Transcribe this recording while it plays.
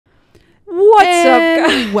What's up,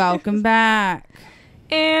 guys? Welcome back.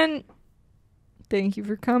 And thank you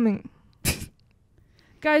for coming.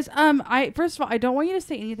 Guys, first of all, I don't want you to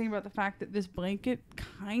say anything about the fact that this blanket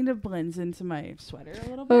kind of blends into my sweater a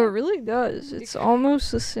little bit. Oh, it really does. It's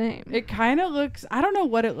almost the same. It kind of looks, I don't know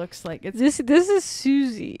what it looks like. It's This is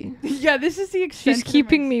Susie. yeah, this is the extent. She's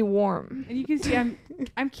keeping me warm. And you can see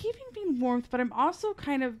I'm keeping me warmth, but I'm also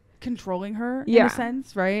kind of controlling her in Yeah. a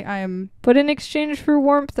sense, right? But in exchange for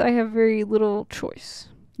warmth, I have very little choice.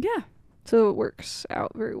 Yeah, So it works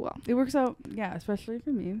out very well. it works out. Yeah, especially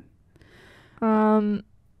for me.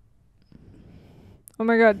 Oh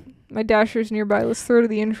my god, my dasher's nearby. Let's throw to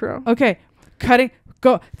the intro. Okay, cutting.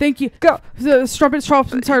 Go. Thank you. Go. The Strumpet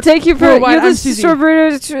Charleston Tarts. Thank you for Worldwide. you're I'm the Susie.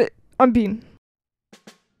 strawberry. I'm Bean.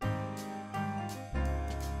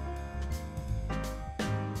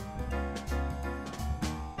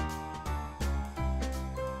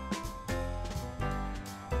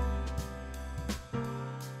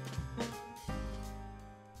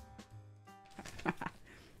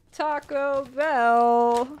 Taco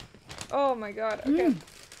Bell. Oh my god. Okay. Mm.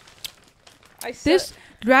 I said This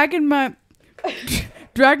dragging my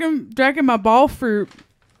dragging my ball fruit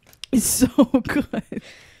is so good.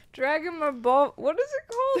 dragging my ball. What is it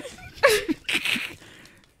called?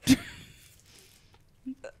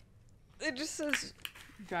 It just says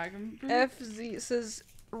Dragon fruit? FZ. It says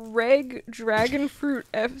Reg Dragon Fruit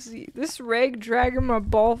FZ. This Reg dragging my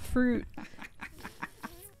ball fruit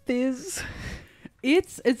fizz.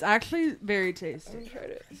 It's actually very I tasty. haven't tried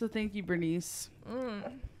it. So thank you, Bernice.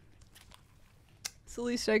 It's the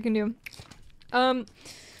least I can do.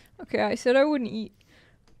 Okay, I said I wouldn't eat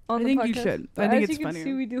on I the think podcast. you should. But I think as it's you can funnier.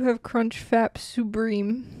 see, we do have Crunch Fap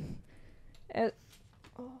Supreme.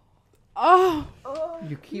 Oh,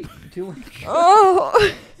 You keep doing.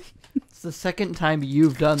 Oh! It's the second time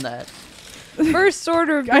you've done that. First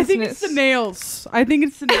order of business. I think it's the nails. I think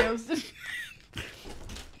it's the nails.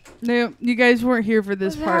 No, you guys weren't here for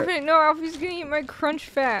this What's part. happening? No, Alfie's gonna eat my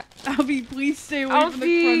Crunch Fap. Albie, please stay away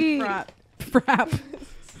Alfie! from the frap.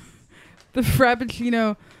 The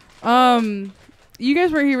frappuccino. You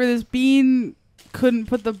guys weren't here for this. Bean couldn't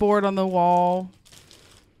put the board on the wall,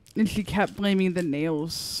 and she kept blaming the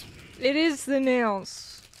nails. It is the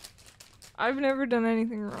nails. I've never done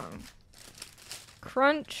anything wrong.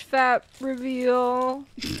 Crunch Fap reveal.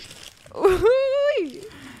 Ooh-hoo-y.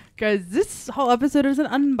 Guys, this whole episode is an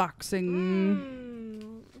unboxing.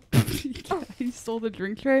 He stole the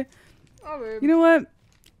drink tray. Oh, babe. You know what?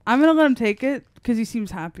 I'm gonna let him take it because he seems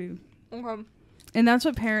happy, Okay. and that's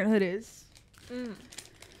what parenthood is. Mm.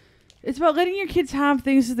 It's about letting your kids have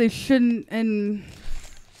things that they shouldn't, and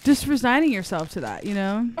just resigning yourself to that. You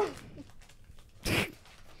know.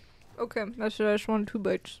 Okay, that's it. I just wanted 2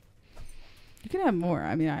 bites. You can have more.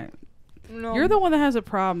 I mean, No. you're the one that has a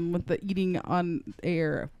problem with the eating on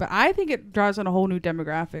air, but I think it draws on a whole new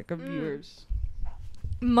demographic of viewers.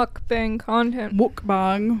 mukbang content.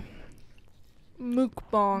 Mukbang.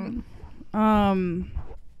 Mukbang.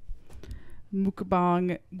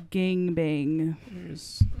 Mukbang gangbang.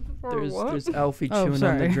 There's Alfie Oh, chewing on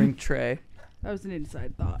sorry. the drink tray. That was an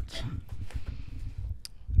inside thought.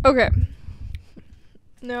 Okay.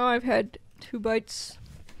 Now I've had 2 bites.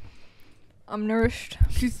 I'm nourished.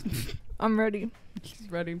 She's I'm ready.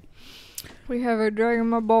 ready. We have our Dragon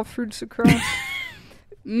My Ball fruits across.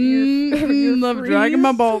 Love dragging my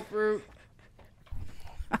freeze. ball fruit.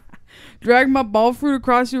 Drag my ball fruit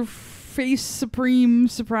across your face, supreme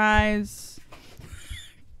surprise.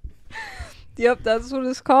 Yep, that's what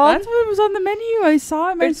it's called. That's what was on the menu. I saw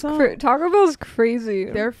it It's myself. Taco Bell's crazy.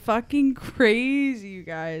 They're fucking crazy, you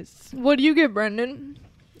guys. What do you get, Brendan?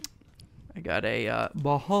 I got a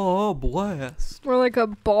Baja Blast. We're like a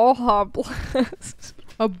ball hop blast.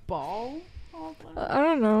 A ball? I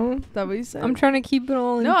don't know. Is that what you said? I'm trying to keep it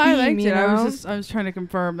all in No, I theme, liked you it. know? I was trying to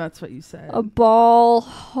confirm that's what you said. A ball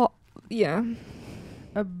yeah.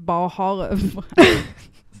 A ball hall of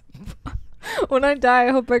When I die,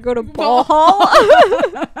 I hope I go to Ball ball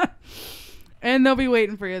hall. and they'll be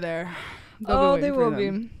waiting for you there. Oh, they will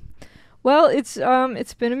be. Well, it's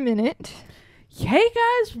been a minute. Hey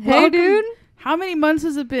guys, Hey, welcome. dude. How many months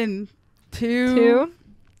has it been? 2, 2,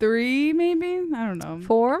 3, maybe? I don't know.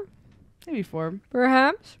 4, Maybe 4.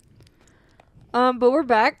 perhaps. But we're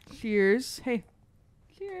back. Cheers. Hey.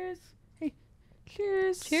 Cheers. Hey.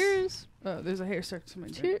 Cheers. Cheers. Oh, there's a hair stuck to my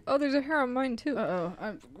drink. Cheers. Oh, there's a hair on mine too. Uh-oh.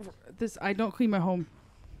 I don't clean my home.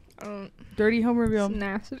 I don't. Dirty home reveal. It's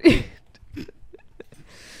nasty.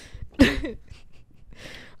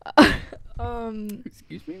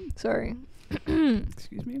 Excuse me? Sorry.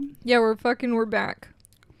 Excuse me? Yeah, we're back.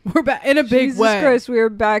 We're back in a big Jesus way. Christ, we are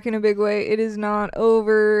back in a big way. It is not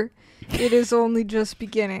over. It is only just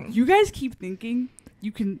beginning. You guys keep thinking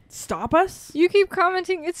you can stop us? You keep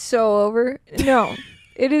commenting, it's so over. No,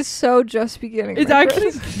 it is so just beginning. It's my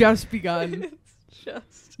actually friend. just begun. It's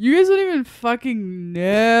just. You guys don't even fucking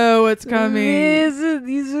know what's coming.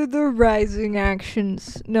 These are the rising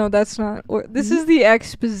actions. No, that's not. Or this is the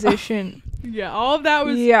exposition. Yeah, all of that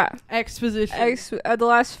was Yeah. exposition. The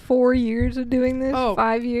last 4 years of doing this. Oh,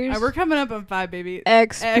 5 years. We're coming up on 5, baby.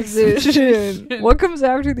 Exposition. Exposition. What comes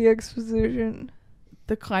after the exposition?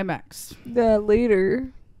 The climax.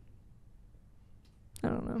 Later. I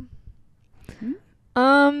don't know. Okay.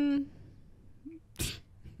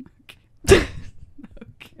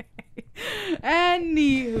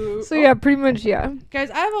 Anywho. So yeah, pretty much yeah. Guys,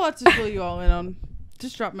 I have a lot to fill you all in on.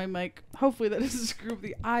 Just drop my mic. Hopefully that doesn't screw up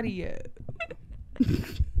the audio.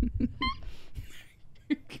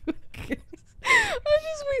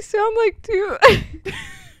 We sound like two.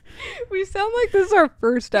 We sound like this is our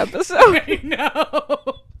first episode. I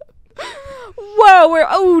know.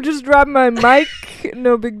 Whoa, just dropped my mic.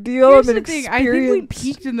 No big deal. Here's I'm the an thing. I think we experienced.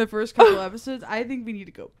 peaked in the first couple episodes. I think we need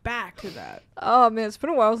to go back to that. Oh man, it's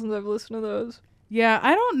been a while since I've listened to those. Yeah,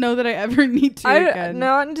 I don't know that I ever need to again.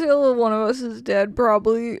 Not until one of us is dead,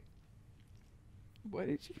 probably. What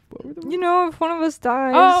were the You know, if one of us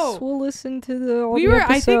dies, Oh. we'll listen to the all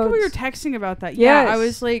I the think we were episodes. texting about that. Yeah, I Yes.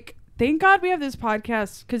 was like, thank God we have this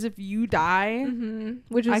podcast, because if you die,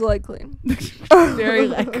 Which is I- likely. very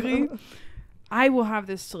likely, I will have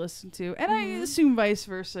this to listen to. And I assume vice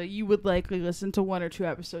versa. You would likely listen to 1 or 2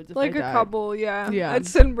 episodes if Like I a died. couple, yeah. Yeah. I'd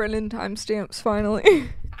send Brendan timestamps finally.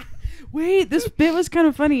 Wait, this bit was kind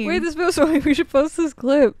of funny. Wait, this feels funny. We should post this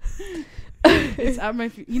clip. It's at my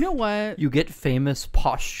You know what? You get famous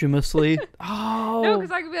posthumously. Oh. No,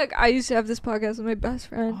 because I could be like, I used to have this podcast with my best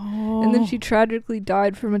friend. Oh. And then she tragically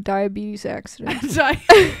died from a diabetes accident.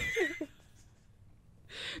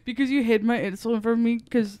 Because you hid my insulin from me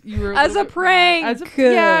because you were As little a bit prank.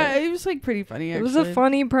 yeah, it was like pretty funny. It Actually. was a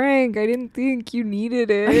funny prank. I didn't think you needed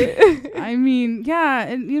it. I mean, yeah,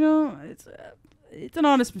 and you know, it's an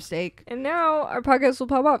honest mistake. And now our podcast will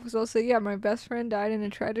pop up because I'll say, yeah, my best friend died in a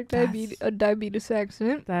tragic diabetes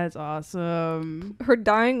accident. That's awesome. Her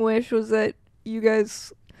dying wish was that you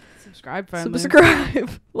guys Subscribe, friendly. subscribe,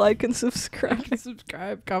 like and subscribe.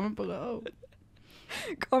 Subscribe. Comment below.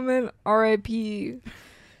 Comment R.I.P.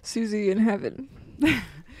 Susie in heaven.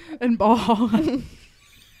 And ball.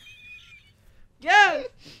 Yeah.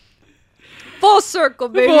 Full circle,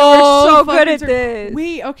 baby. Full We're so good fucking at this.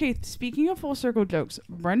 Wait, okay. Speaking of full circle jokes,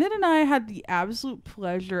 Brendan and I had the absolute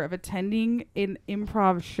pleasure of attending an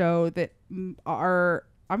improv show that I'm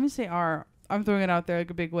throwing it out there like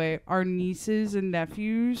a big way. Our nieces and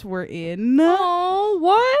nephews were in. Oh,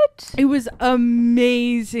 what? It was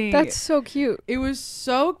amazing. That's so cute. It was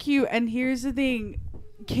so cute. And here's the thing.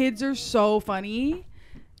 Kids are so funny.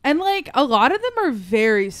 And like a lot of them are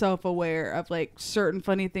very self-aware of like certain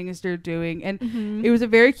funny things they're doing. And it was a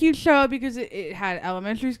very cute show because it had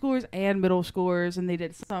elementary schoolers and middle schoolers, and they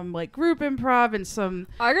did some like group improv and some.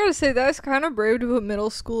 I gotta say, that's kind of brave to put middle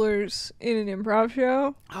schoolers in an improv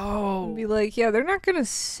show. Oh, And be like, yeah, they're not gonna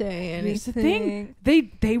say here's the anything.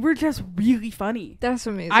 thing. They were just really funny. That's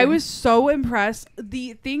amazing. I was so impressed.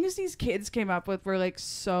 The things these kids came up with were like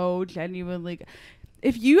so genuinely.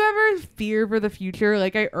 If you ever fear for the future,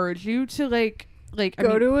 like I urge you to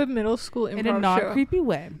go to a middle school improv in a non show. creepy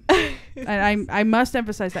way. And I must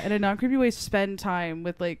emphasize that in a non creepy way. Spend time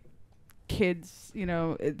with like kids, you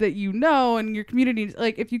know, that you know and your community,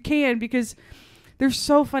 like if you can, because they're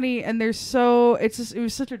so funny and they're so. It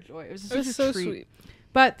was such a joy. It was such a so treat. sweet.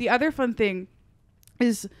 But the other fun thing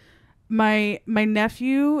is my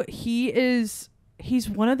nephew. He's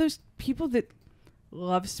one of those people that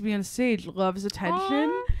loves to be on stage, loves attention.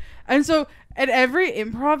 Aww. And so at every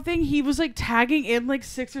improv thing, he was like tagging in like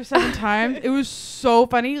 6 or 7 times. It was so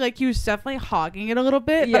funny. Like he was definitely hogging it a little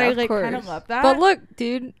bit, but I like kind of love that. But look,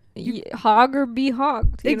 dude, hog or be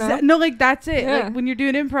hogged. You know? No, like that's it. Yeah. Like when you're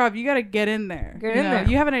doing improv, you gotta get in there. Get you in know? there.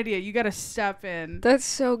 You have an idea, you gotta step in. That's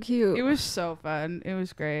so cute. It was so fun. It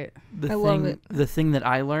was great. I love it. The thing that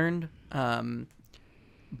I learned,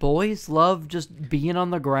 boys love just being on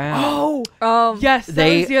the ground. Yes,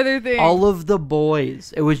 that was the other thing. All of the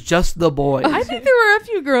boys. It was just the boys. I think there were a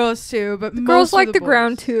few girls too, but the most girls of like the boys.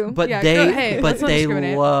 ground too. But Yeah, they let's not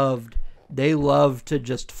discriminate. they loved to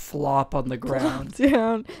just flop on the ground.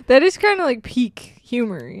 Down. That is kind of like peak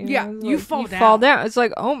humor. You know? Yeah, It's you like, fall fall down. down. It's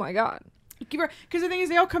like, oh my god. Because the thing is,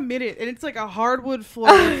 they all committed, and it's like a hardwood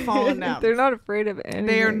floor with falling down. They're not afraid of anything.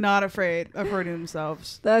 They are not afraid of hurting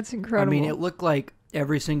themselves. That's I incredible. mean, it looked like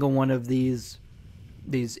every single one of these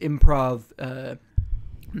improv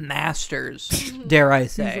masters, dare I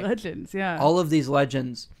These say. legends, yeah. All of these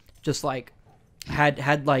legends just like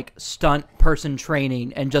had like stunt person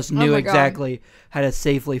training and just knew my God. exactly how to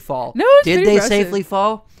safely fall. No, it's Did pretty they impressive. safely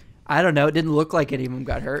fall? I don't know. It didn't look like any of them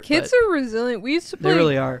got hurt. Kids but are resilient. We used to they play.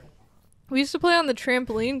 really are. We used to play on the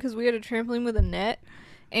trampoline because we had a trampoline with a net,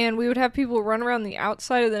 and we would have people run around the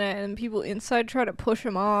outside of the net, and people inside try to push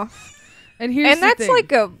them off. And here's And the that's thing.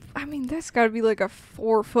 like that's got to be like a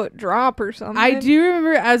 4-foot drop or something. I do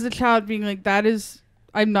remember as a child being like,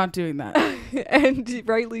 I'm not doing that. And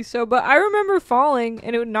rightly so. But I remember falling,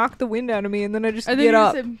 and it would knock the wind out of me, and then I just And then get you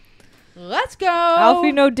up. said, let's go.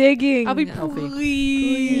 Alfie, no digging. Alfie, Alfie.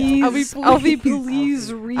 please. Alfie,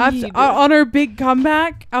 please read. On our big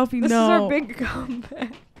comeback, Alfie, This no. is our big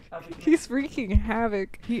comeback. He's wreaking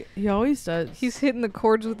havoc. He always does. He's hitting the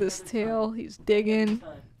cords with his tail. He's digging.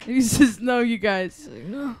 He says, no, you guys. He's like,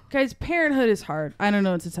 no. Guys, parenthood is hard. I don't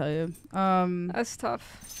know what to tell you. That's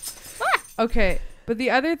tough. Okay. But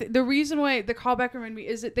the reason why the callback reminded me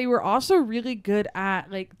is that they were also really good at,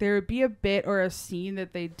 like, there would be a bit or a scene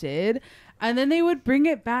that they did, and then they would bring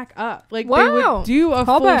it back up. Like, they Wow. would do a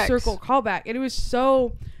Callbacks. full circle callback. And it was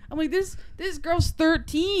so... I'm like, this girl's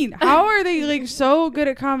 13. How are they, like, so good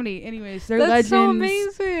at comedy? Anyways, they're That's legends. so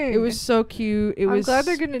amazing. It was so cute. I'm glad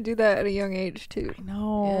they're going to do that at a young age, too. I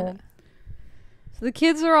know. Yeah. So the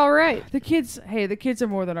kids are all right. The kids are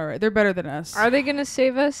more than all right. They're better than us. Are they going to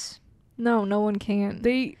save us? No, no one can.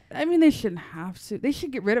 They shouldn't have to. They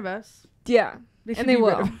should get rid of us. Yeah. They should And they get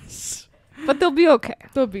rid will. of us. But they'll be okay.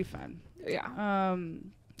 They'll be fun. Yeah.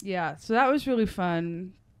 Yeah, so that was really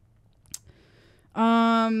fun.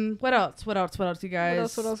 What else, you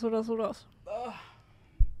guys? What else?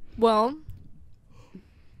 Well,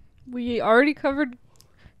 we already covered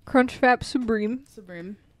Crunch Fab Supreme.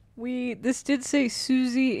 This did say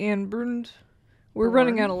Susie and Brund. We're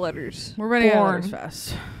running out of letters. We're running out Born. of letters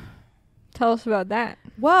fast. Tell us about that.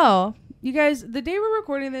 Well, you guys, the day we're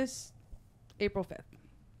recording this, April 5th.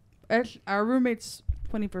 It's our roommate's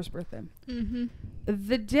 21st birthday. Mm-hmm.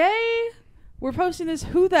 The day we're posting this,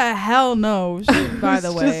 who the hell knows, by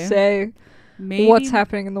the way. Just say Maybe what's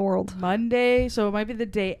happening in the world. Monday, so it might be the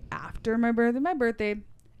day after my birthday. My birthday,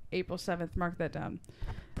 April 7th. Mark that down.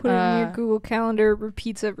 Put it in your Google Calendar.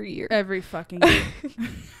 Repeats every year. Every fucking year.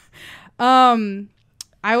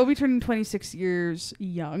 I will be turning 26 years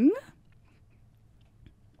young.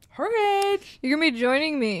 Her age. You're gonna be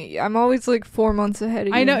joining me. I'm always like 4 months ahead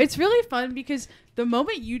of you. I know. It's really fun because the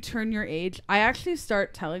moment you turn your age, I actually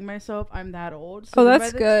start telling myself I'm that old. So Oh, then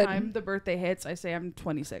that's by the good. time the birthday hits, I say I'm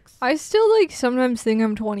 26. I still like sometimes think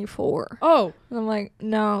I'm 24. Oh. And I'm like,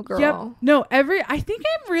 no, girl. Yep. No, I think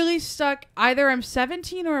I'm really stuck. Either I'm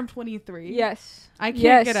 17 or I'm 23. Yes. I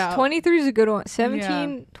can't get out. 23 is a good one.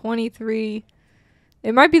 17, 23.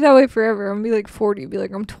 It might be that way forever. I'm gonna be like 40. Be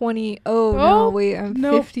like, I'm 20. Oh, no, wait. I'm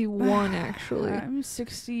nope. 51, actually. I'm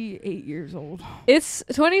 68 years old.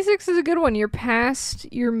 26 is a good one. You're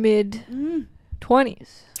past your mid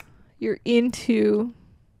 20s. You're into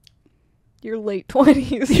your late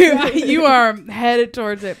 20s. You are headed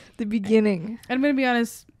towards it. The beginning. And I'm going to be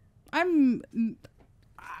honest.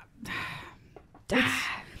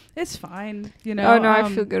 It's fine. You know. Oh, no, I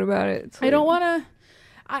feel good about it. It's I don't like- want to.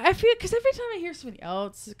 I feel because every time I hear somebody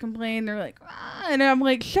else complain, they're like, and I'm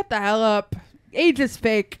like, shut the hell up. Age is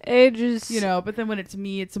fake. Age is, You know, but then when it's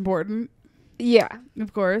me, it's important, yeah.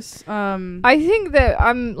 of course. I think that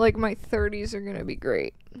I'm like my 30s are gonna be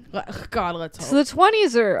great. God, let's hope. So the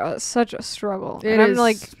 20s are such a struggle, It and I'm is.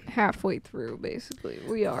 like halfway through. Basically,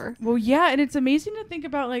 we are. Well, yeah, and it's amazing to think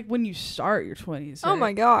about like when you start your 20s. Oh right?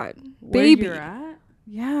 my god, Where baby! you're at?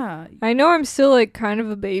 Yeah. I know I'm still like kind of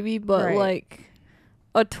a baby, but Right. like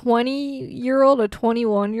a 20-year-old, a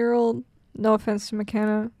 21-year-old. No offense to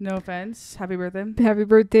McKenna. No offense. Happy birthday. Happy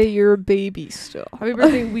birthday! You're a baby still. Happy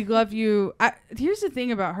birthday. We love you. Here's the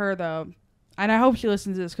thing about her, though, and I hope she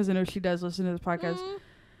listens to this because I know she does listen to this podcast.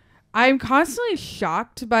 I'm constantly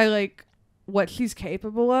shocked by, like, what she's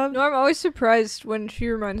capable of. No, I'm always surprised when she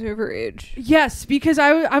reminds me of her age. Yes, because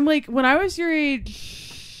I'm like, when I was your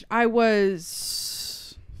age, I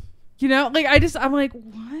was, you know, like, I'm like,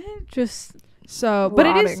 what? Just So, but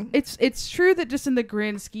rotting. it's true that just in the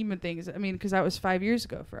grand scheme of things, I mean, because that was 5 years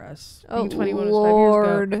ago for us. oh Being 21 was 5 years ago.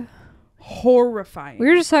 Lord. Horrifying. We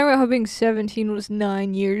were just talking about how being 17 was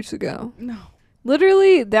 9 years ago. No.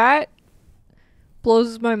 Literally, that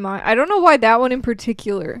blows my mind. I don't know why that one in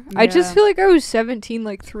particular. I just Yeah. feel like I was 17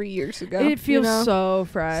 like 3 years ago. It feels you know? so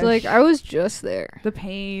fresh. It's like I was just there. The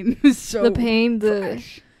pain is so The pain,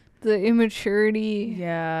 fresh. the immaturity.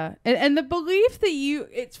 Yeah, and the belief that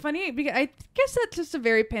it's funny because I guess that's just a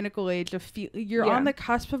very pinnacle age of you're Yeah. on the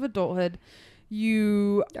cusp of adulthood.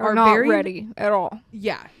 You Are are not very ready at all.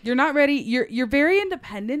 Yeah, you're not ready. You're very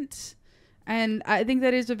independent, and I think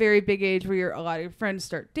that is a very big age where a lot of your friends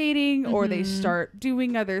start dating or they start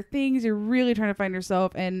doing other things. You're really trying to find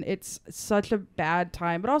yourself, and it's such a bad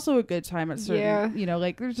time, but also a good time at certain. Yeah.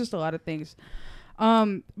 Like there's just a lot of things.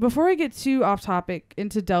 Before I get too off topic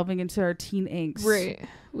into delving into our teen angst, Right.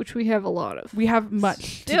 Which we have a lot of. we have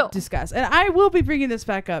much Still. to discuss, and I will be bringing this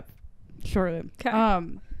back up shortly. 'Kay.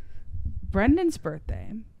 Brendan's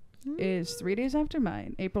birthday is 3 days after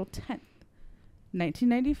mine, April 10th,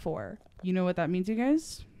 1994. You know what that means, you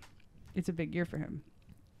guys? It's a big year for him.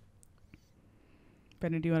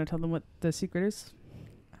 Brendan, do you want to tell them what the secret is?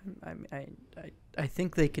 I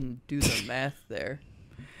think they can do the math there.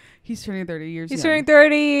 He's turning 30 years. He's young. turning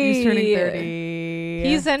 30. He's turning 30.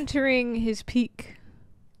 He's entering his peak.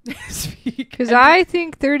 Because Because I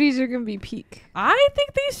think 30s are going to be peak. I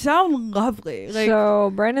think they sound lovely. Like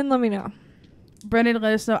So, Brendan, let me know. Brendan,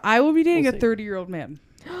 let us know. I will be dating We'll a see. 30-year-old man.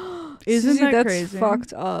 Isn't Susie, that that's crazy?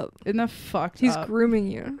 fucked up. Isn't that fucked He's up? grooming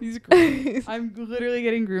you. He's groomed. I'm literally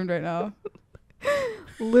getting groomed right now.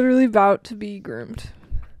 Literally about to be groomed.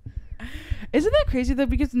 Isn't that crazy though?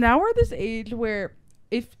 Because now we're at this age where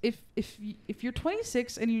if you're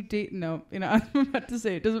 26 and you date I'm about to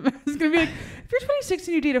say it doesn't matter. It's gonna be like if you're 26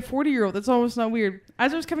 and you date a 40-year-old, that's almost not weird.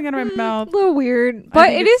 As it was coming out of my A mouth, little weird, but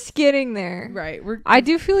think it is getting there. right? I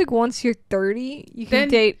do feel like once you're 30, you Then can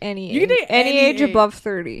date any you can age. date any any age age. above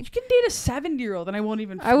 30. You can date a 70-year-old and I won't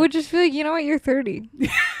even. I would just feel like, you know what, you're 30.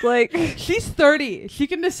 Like, She's 30. She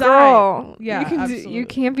can decide. girl, Yeah, you absolutely.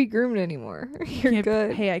 can't be groomed anymore. You're Can't-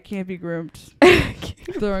 good. Hey, I can't be groomed.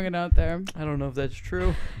 Throwing it out there. I don't know if that's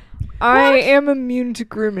true. I What? am immune to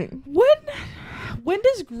grooming. When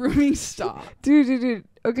does grooming stop? Dude.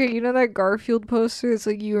 Okay, you know that Garfield poster? It's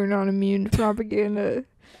like, you are not immune to propaganda.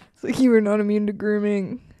 It's like, you are not immune to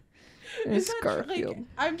grooming. And Is it's that tr- Garfield. Like,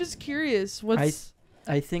 I'm just curious. What's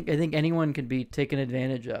I think anyone can be taken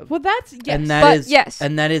advantage of. well? That's yes. And that But is yes.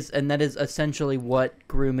 and that is essentially what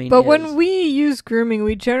grooming But is. when we use grooming,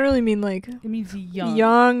 we generally mean like it means young.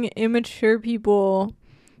 young, immature people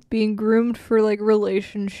being groomed for like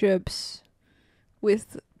relationships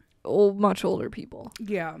with much older people.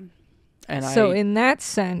 Yeah. and So in that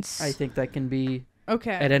sense, I think that can be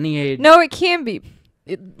Okay. at any age. no, it can be.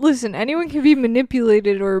 Listen, anyone can be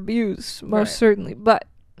manipulated or abused, most Right. certainly. But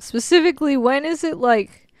specifically, when is it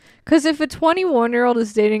like? Because if a 21-year-old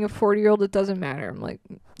is dating a 40-year-old, it doesn't matter. I'm like,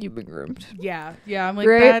 you've been groomed. Yeah. I'm like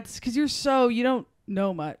Right? that's because you don't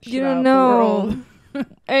know much. You about don't the know world.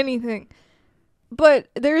 anything. But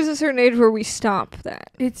there's a certain age where we stop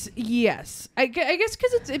that. It's yes. I guess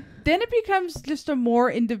because then it becomes just a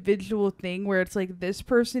more individual thing where it's like this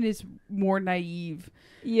person is more naive.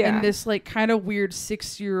 Yeah. And this like kind of weird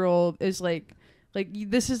 6-year-old is like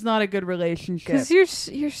this is not a good relationship. Because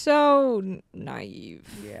you're so naive.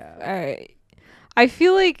 Yeah. I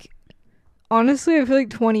feel like, honestly, I feel like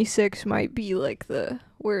 26 might be like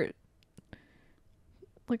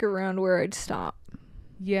around where I'd stop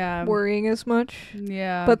Yeah. worrying as much.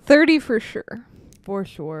 Yeah. But 30 for sure. for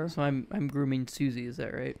sure. So I'm grooming Susie. Is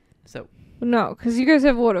that right? So No, because you guys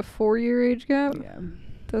have what, a 4-year age gap? Yeah.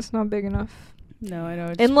 That's not big enough. No, I know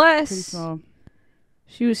it's pretty Unless small.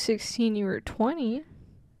 she was 16, you were 20.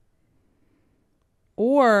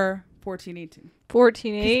 Or 14, 18.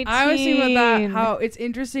 14, 18. I was thinking about that. How it's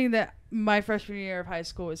interesting that my freshman year of high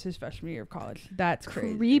school was his freshman year of college. That's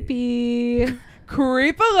crazy. Creepy.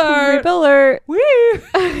 Creep alert. Creep alert. Woo.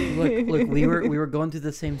 look, we were going through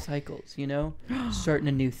the same cycles, starting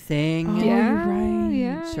a new thing, Oh, Yeah, you're right.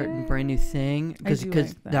 yeah. starting a brand new thing, I do because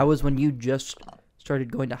like that. that was when you just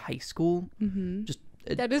started going to high school, Mm-hmm. just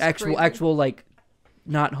That is actual crazy. like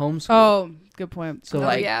not homeschool. Oh, good point. So Oh,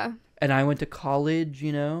 like, yeah. and I went to college,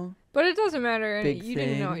 But it doesn't matter. Big You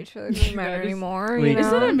didn't know thing. each other. It doesn't Yeah, matter just- anymore. Wait, You Isn't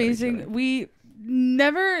Isn't that know? amazing? We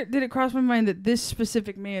never did it cross my mind that this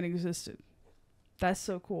specific man existed. That's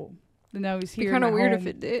so cool. And now he's It'd be here. kind of in my weird home. if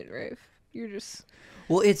it did, right? If you're just.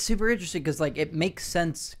 Well, it's super interesting because like it makes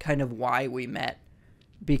sense kind of why we met,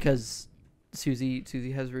 because Susie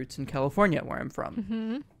has roots in California, where I'm from,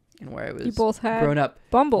 Mm-hmm. and where I was You both had grown up.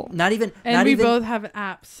 Bumble. Not even And not we even both have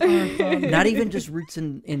apps on our phone. not even just roots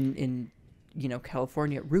in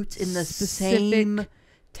California, roots in the Specific same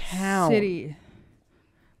town, city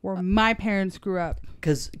where my parents grew up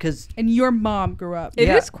because and your mom grew up. It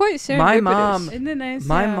is Yeah. quite serendipitous. My mom- Isn't it nice?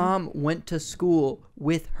 my Yeah. mom went to school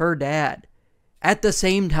with her dad at the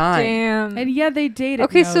same time. Damn. And yeah, they dated.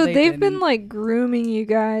 Okay, No, so they they've been didn't. like grooming you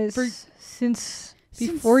guys For- since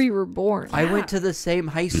before you were born. I went to the same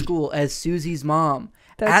high school as Susie's mom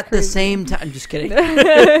That's at the crazy. same time. I'm just kidding.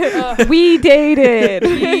 We dated.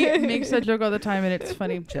 He makes that joke all the time, and it's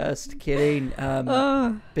funny. Just kidding.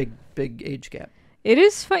 Big age gap. It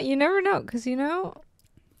is fun. You never know, because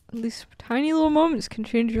these tiny little moments can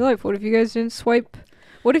change your life. What if you guys didn't swipe?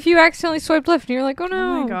 What if you accidentally swiped left and you're like, oh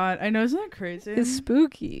no? Oh my god, I know, isn't that crazy? It's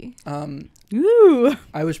spooky. Ooh.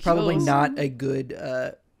 I was probably Chills. not a good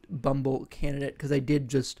Bumble candidate because I did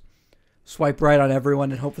just swipe right on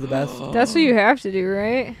everyone and hope for the best. That's what you have to do,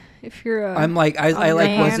 right? If you're I'm like I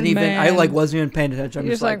like wasn't even wasn't even paying attention. I'm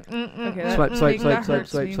you're just like Okay, Swipe, that- swipe, that swipe,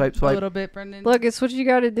 hurts swipe, me swipe, swipe. A little bit, Brendan. look, it's what you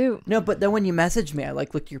got to do. no, but then when you messaged me, I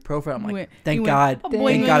like looked at your profile. I'm You like, went- thank you went, God, "Oh, thank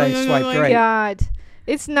boing, God I boing, swiped boing, boing." right. God,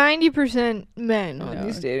 it's 90% men on Yeah.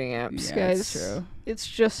 these dating apps, Yeah, guys. it's true. It's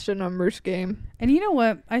just a numbers game. And you know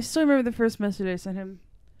what? I still remember the first message I sent him.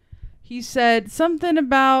 He said something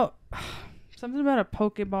about a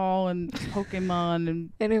Pokeball and Pokemon and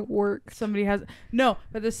And it works. somebody has no.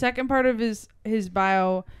 But the second part of his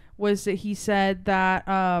bio was that he said that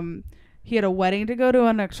he had a wedding to go to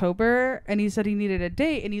in October, and he said he needed a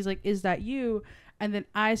date, and he's like, "Is that you?" And then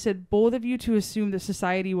I said, "Both of you to assume that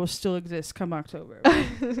society will still exist come October."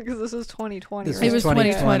 Because this is 2020. This right? It was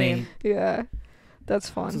 2020. Yeah. That's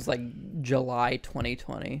fun. This is like July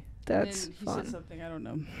 2020. That's And he fun. said something I don't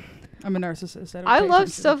know. I'm a narcissist. I don't pay love attention.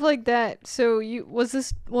 stuff like that. So what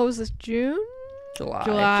was this, June? July.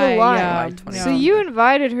 July. July. Yeah. July So you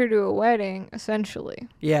invited her to a wedding, essentially.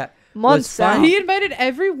 Yeah. Months fun. out. He invited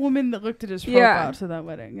every woman that looked at his profile Yeah. to that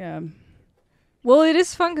wedding. Yeah. Well, it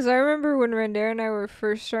is fun because I remember when Rendare and I were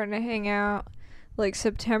first starting to hang out, like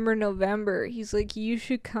September, November. He's like, you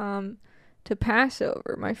should come to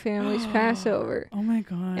Passover, my family's Passover. Oh my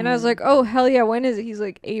god. And I was like, oh, hell yeah, when is it? He's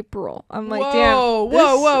like, April. I'm like, Whoa, damn.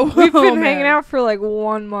 whoa, We've whoa, been man. hanging out for like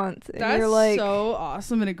 1 month. And That's you're like, so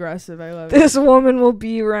awesome and aggressive. I love it. this woman will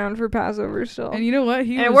be around for Passover still. And you know what?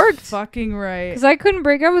 He And it was worked. fucking right. Because I couldn't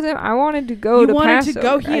break up with him. I wanted to go You to wanted Passover. to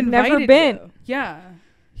go. He I'd invited never been. you. Yeah.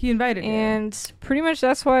 He invited you. And pretty much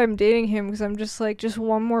that's why I'm dating him, because I'm just like, just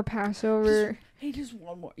one more Passover. Hey, just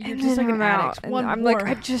one more. You're and just then like I'm an out. addict. And One I'm more. like,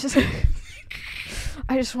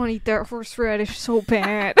 I just want to eat that horseradish so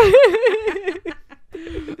bad.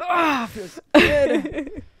 feels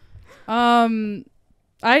good.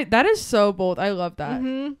 That is so bold. I love that.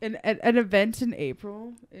 Mhm. An event in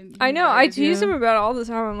April. And he I know. I invited tease you. him about it all the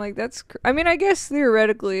time. I'm like, I mean, I guess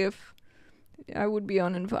theoretically, if I would be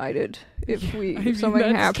uninvited if I mean, if something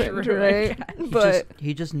that's happened, true, I right? guess. But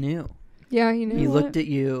He just knew. yeah, he knew. He what? looked at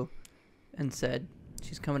you and said,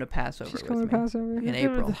 she's coming to Passover She's with coming me. to Passover. In Look at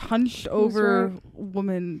April. the hunched over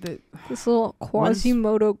woman that This little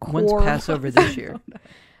Quasimodo When's core. Passover this year?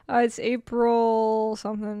 It's April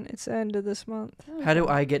something. It's the end of this month. How do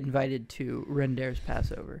I get invited to Rendare's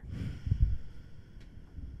Passover?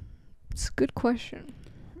 It's a good question.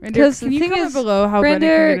 Randall, Because can the you thing comment is, below how Brendan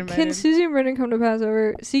can Brenda, get can invited? Susie and Brendan come to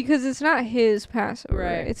Passover? See, because it's not his Passover.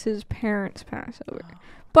 Right. It's his parents' Passover.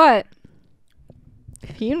 But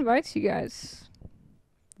if he invites you guys,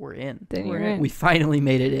 We're in. then We're you're in. in. We finally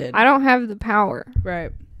made it in. I don't have the power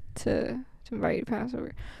Right. to invite you to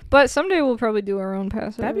Passover. But someday we'll probably do our own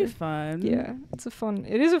Passover. That'd be fun. Yeah,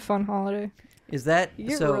 it is a fun holiday. Is that You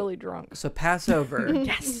get so? really drunk. So Passover.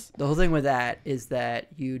 Yes. The whole thing with that is that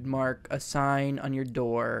you'd mark a sign on your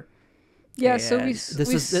door. Yeah, so we and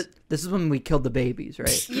this is when we killed the babies,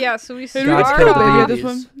 right? yeah, so we Hey, God start killed the off. babies.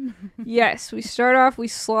 this one. Yes, we start off. We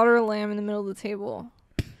slaughter a lamb in the middle of the table,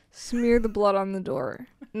 smear the blood on the door,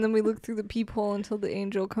 and then we look through the peephole until the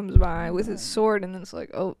angel comes by with his sword, and then it's like,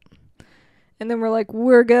 oh, and then we're like,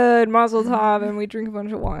 we're good, Mazel Tov, and we drink a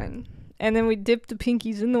bunch of wine, and then we dip the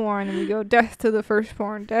pinkies in the wine, and we go, death to the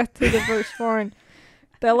firstborn, death to the firstborn.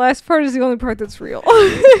 That last part is the only part that's real.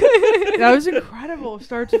 That was incredible,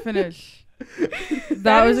 start to finish.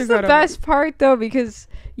 That was is incredible. the best part though, because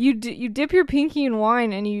you dip your pinky in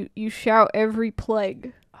wine and you shout every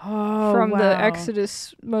plague from the wow.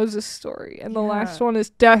 Exodus Moses story, and the Yeah. last one is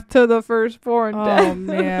death to the firstborn. Oh death to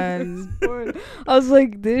the man, firstborn. I was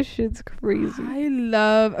like, this shit's crazy. I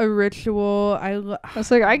love a ritual. I was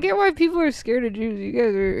like, I get why people are scared of Jews. You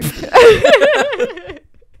guys are.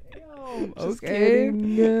 Just okay.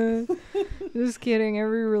 kidding. Just kidding.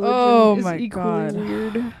 Every religion Oh is my equally God.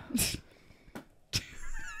 weird.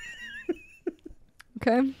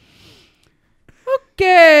 Okay.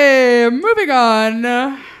 Okay, moving on.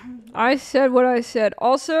 I said what I said.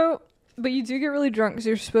 Also, but you do get really drunk because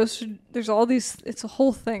you're supposed to. There's all these. It's a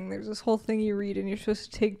whole thing. There's this whole thing you read, and you're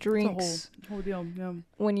supposed to take drinks Whole deal. Yeah.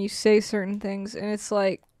 when you say certain things, and it's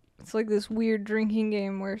like this weird drinking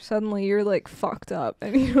game where suddenly you're like fucked up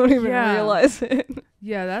and you don't even Yeah. realize it.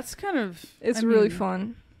 Yeah, that's kind of. It's I really mean,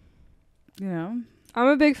 fun. You know. I'm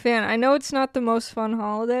a big fan. I know it's not the most fun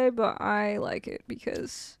holiday, but I like it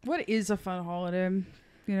because What is a fun holiday?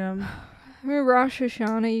 You know? I mean Rosh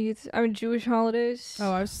Hashanah. Jewish holidays.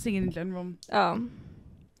 Oh, I was thinking in general.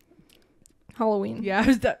 Halloween. Yeah, I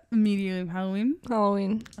was that immediately Halloween.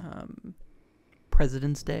 Halloween.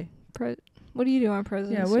 President's Day. What do you do on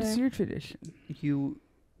President's Day? Yeah, what's your tradition? You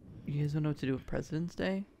guys don't know what to do with President's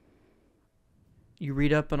Day? You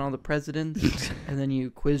read up on all the presidents, and then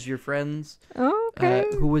you quiz your friends. Oh, okay.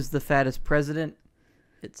 Who was the fattest president?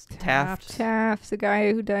 It's Taft. Taft, the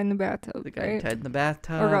guy who died in the bathtub. The guy who right? died in the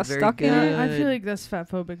bathtub. Or got Very stuck in good. it. I feel like that's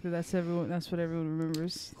fat phobic. That's what everyone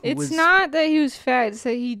remembers. Who It's was- not that he was fat. It's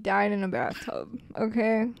that he died in a bathtub.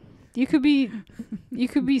 Okay. You could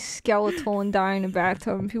be skeletal and die in a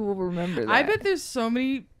bathtub, and people will remember that. I bet there's so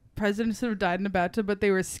many presidents that have died in a bathtub, but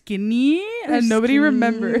they were skinny They're and nobody skinny,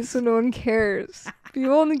 remembers. so no one cares.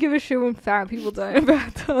 People only give a shit when fat people die in a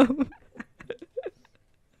bathtub.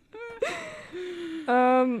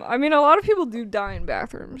 I mean, a lot of people do die in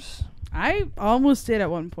bathrooms. I almost did at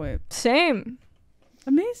one point. Same.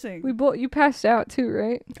 Amazing. You passed out too,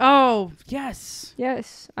 right? Oh, yes.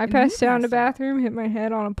 Yes. I And passed you out in the passed out. bathroom, hit my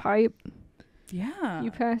head on a pipe. Yeah.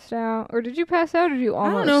 You passed out. Or did you pass out or did you I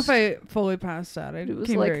almost? don't know if I fully passed out. It was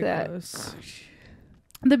came like very that. close.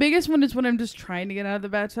 The biggest one is when I'm just trying to get out of the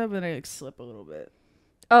bathtub and I slip a little bit.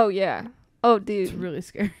 Oh, yeah. Oh, It's dude. really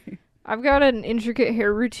scary. I've got an intricate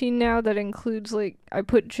hair routine now that includes, I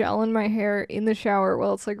put gel in my hair in the shower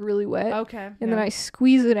while it's, really wet. Okay. And then I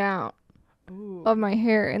squeeze it out Ooh. of my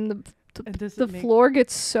hair, and And does the it make- floor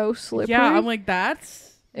gets so slippery. Yeah, I'm like,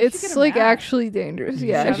 that's... you should it's get a mat. actually dangerous. You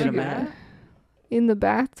Yeah, I should should get a get mat. one. In the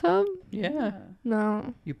bathtub? Yeah.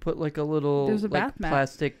 No. You put a little There's a bath mat.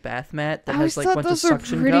 plastic bath mat that I has always a thought bunch of those are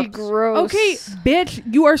suction pretty cups. gross. Okay,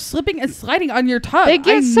 bitch, you are slipping and sliding on your tub. They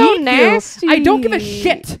get I so need nasty. You. I don't give a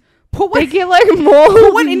shit. Put They one, get moldy.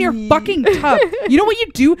 put one in your fucking tub. You know what you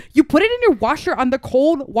do? You put it in your washer on the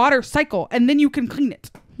cold water cycle, and then you can clean it.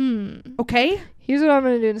 Okay? Here's what I'm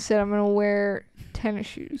gonna do instead. I'm gonna wear tennis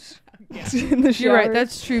shoes in the shower. You're right.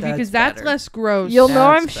 That's true That's because that's better. less gross. You'll know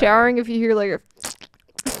That's I'm better. showering if you hear a.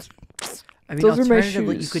 I mean, Those are my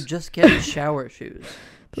alternatively, you shoes. could just get shower shoes.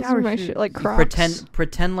 Those Shower are my shoes. shit, like You Crocs.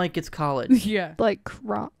 pretend like it's college. yeah. Like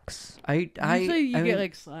Crocs. Usually you I get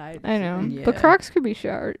mean, slides. I know, Yeah. but Crocs could be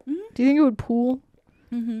showered. Mhm. Do you think it would pool?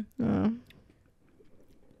 Mm-hmm. No.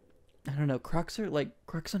 I don't know. Crocs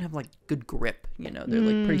don't have good grip. You know,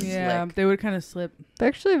 they're pretty Yeah, slick. they would kind of slip.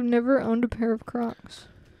 Actually, I've never owned a pair of Crocs.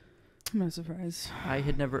 I'm not surprised. I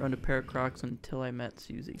had never owned a pair of Crocs until I met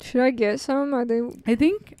Susie. Should I get some? Are they?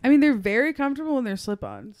 I mean, they're very comfortable and they're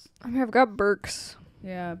slip-ons. I mean, I've got Birks.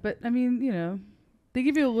 Yeah, but I mean, they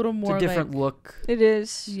give you a little more It's a different look. It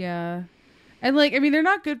is. Yeah. And I mean, they're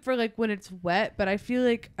not good for when it's wet, but I feel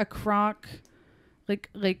like a Croc,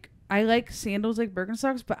 I like sandals like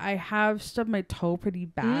Birkenstocks, but I have stubbed my toe pretty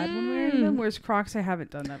bad when wearing them, whereas Crocs, I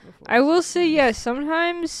haven't done that before. I will say, yes.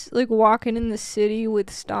 Sometimes, walking in the city with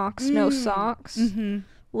stocks, no socks. Mm-hmm.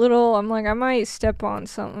 I'm like, I might step on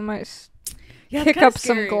something. I might Yeah, pick up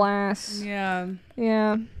some glass. Yeah.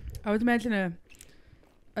 Yeah. I would imagine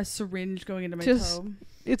a syringe going into my Just- toe.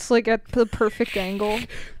 It's at the perfect angle.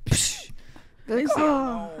 Like, It's like,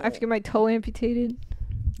 oh, I have to get my toe amputated.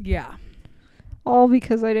 Yeah. All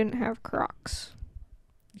because I didn't have Crocs.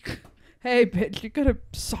 Hey, bitch, you gotta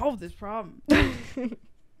solve this problem.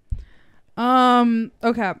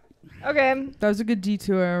 Okay. Okay. That was a good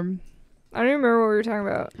detour. I don't even remember what we were talking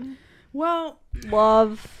about. Well,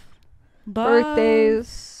 Love,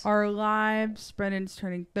 birthdays. our lives. Brennan's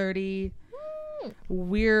turning 30.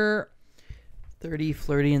 We're 30,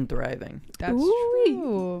 flirty, and thriving. that's Ooh.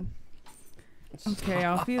 true. Okay,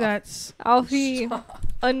 Alfie, that's Alfie,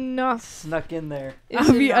 enough. Snuck in there. is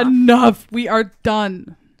Alfie, enough. We are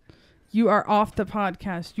done. You are off the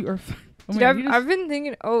podcast. You are. Oh Dude, my God, he I've been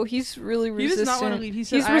thinking. Oh, he's really he does resistant. not want to leave. He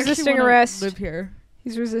said, He's "I actually resisting wanna arrest. Live here.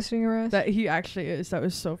 He's resisting arrest. That he actually is. That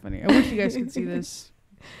was so funny. I wish you guys could see this.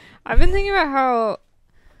 I've been thinking about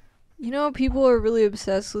how, people are really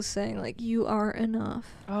obsessed with saying you are enough.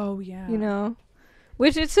 Oh yeah.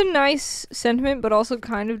 Which it's a nice sentiment, but also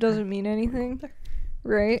kind of doesn't mean anything,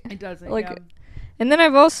 right? it doesn't. like- yeah. And then I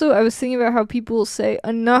was thinking about how people say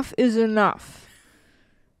enough is enough,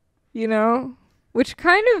 which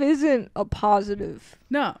kind of isn't a positive.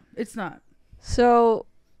 No, it's not. So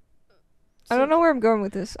I don't know where I'm going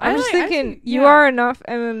with this. I'm I just like- I thinking see- you yeah. are enough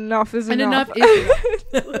and enough is And enough.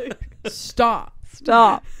 enough is Stop.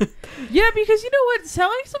 Stop. Yeah, because you know what?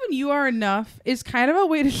 Telling someone you are enough is kind of a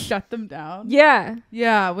way to shut them down. Yeah.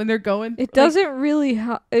 Yeah, when they're going. It doesn't really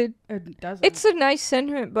It doesn't. it's a nice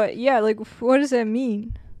sentiment, but yeah, what does that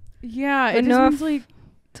mean? Yeah, it Enough just means like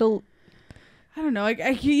to I don't know. Like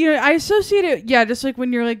I associate it. Yeah, just like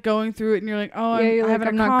when you're like going through it and you're like, oh, Yeah, you're I like, haven't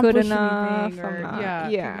I'm not good accomplished enough, anything, or I'm not- yeah,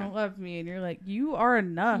 yeah. people don't love me, and you're like, you are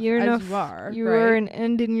enough You're as enough. you are. you right? are an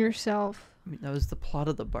end in yourself. I mean, that was the plot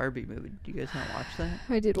of the Barbie movie. Do you guys not watch that?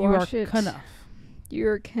 I did You watch are it. enough.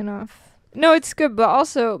 You're enough. No, it's good, but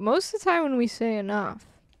also most of the time when we say enough,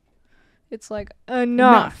 it's like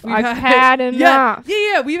enough. We've I've had enough.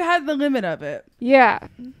 Yeah. We've had the limit of it. Yeah.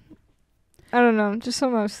 I don't know. Just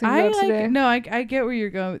something I was thinking I about like today. no, I get where you're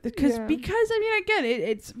going with it, because Yeah. I mean again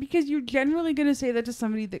it's because you're generally gonna say that to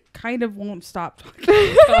somebody that kind of won't stop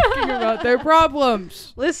talking about their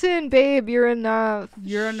problems. Listen, babe, you're enough.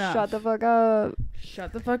 You're enough. Shut the fuck up.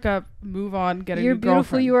 Shut the fuck up. Move on. Get a You're new beautiful.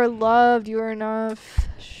 girlfriend. You are loved. You are enough.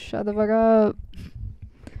 Shut the fuck up.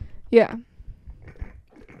 Yeah.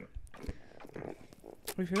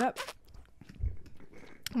 Wait for that.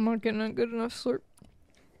 I'm not getting a good enough slurp.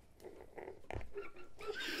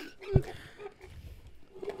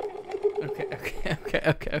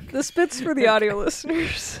 Okay. The spit's for the audio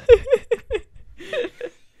listeners.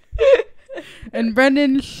 And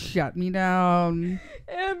Brendan shut me down.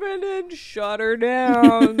 And Brendan shut her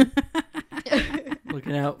down. I'm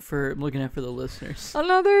looking out for the listeners.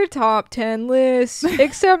 Another top 10 list.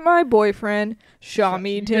 Except my boyfriend shot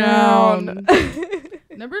me down.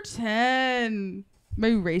 Number 10. My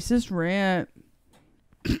racist rant.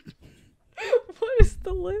 What is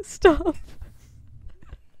the list of?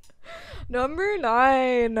 Number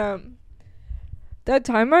 9. That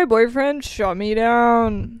time my boyfriend shut me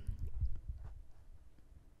down.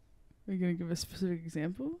 Are you going to give a specific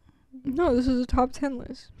example? No, this is a top 10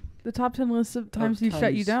 list. The top 10 list of times he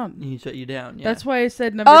shut you down. He shut you down. Yeah. That's why I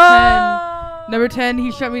said number 10. Number 10,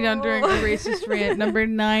 he shut me down during a racist rant. Number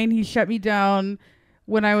 9, he shut me down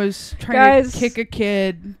when I was trying to kick a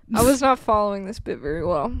kid. I was not following this bit very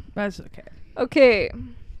well. That's okay. Okay.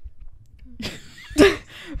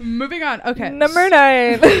 Moving on. Okay. Number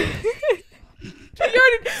 9. we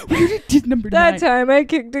already did number 9. That time I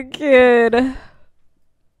kicked a kid.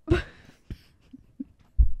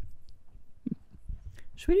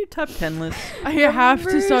 Should we do top 10 lists? I have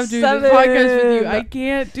to stop doing this Number podcast with you. 7. I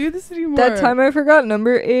can't do this anymore. That time I forgot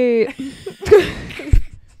number 8.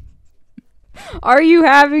 Are you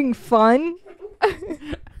having fun?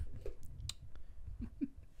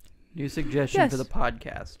 New suggestion for Yes. the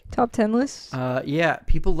podcast. Top 10 lists? Yeah,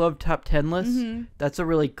 people love top 10 lists. Mhm. That's a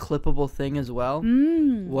really clippable thing as well.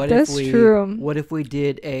 What That's if we true. What if we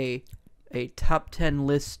did a top 10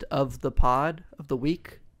 list of the pod of the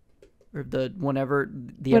week or the whenever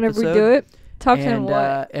Whenever episode? we do it? Top 10 and, what?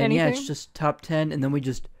 and Anything? yeah, it's just top 10 and then we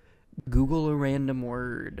just Google a random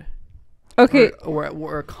word. Okay,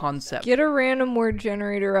 Or a concept. get a random word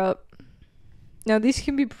generator up. Now, these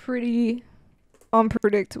can be pretty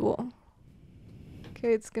unpredictable.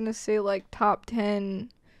 Okay, it's going to say like top 10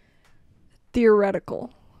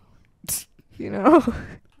 theoretical. You know?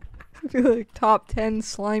 Like top 10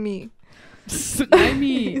 slimy.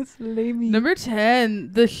 Slimy. Slimy. Number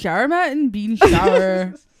 10, the shower mat and bean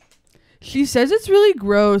shower. She says it's really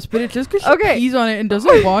gross, but it's just because she Okay. pees on it and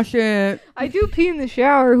doesn't wash it. I do pee in the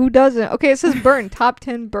shower. Who doesn't? Okay, it says burn. Top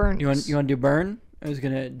 10 burns. You want to do burn? I was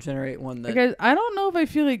going to generate one that Guys, I don't know if I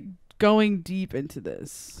feel like going deep into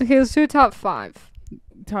this. Okay, let's do a top 5.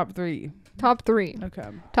 Top 3. Top 3. Okay.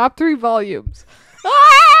 Top 3 volumes.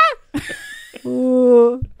 Ah!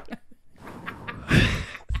 Ooh.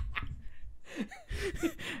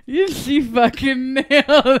 She fucking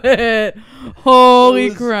nailed it. Holy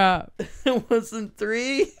Those- crap. it wasn't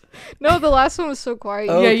 3. No, the last one was so quiet.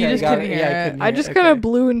 Yeah, you just got couldn't it. hear I it. couldn't I hear just it. kind of Okay.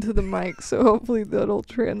 blew into the mic, so hopefully that'll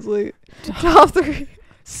translate. Top 3.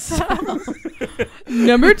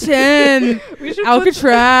 Number 10, We should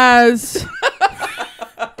Alcatraz.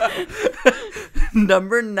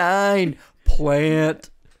 Number 9, plant.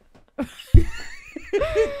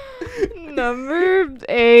 Number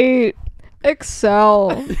 8,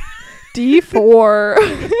 Excel.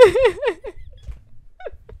 D4.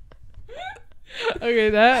 Okay,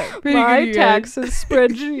 that pretty My good, you guys. taxes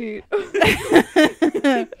spreadsheet.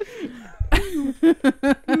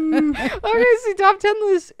 Okay, see, top 10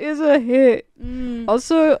 list is a hit.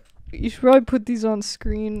 Also, you should probably put these on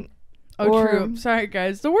screen. Oh, or- true. Sorry,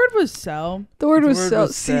 guys. The word was sell. The word The was word cell.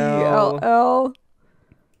 was cell. CLL.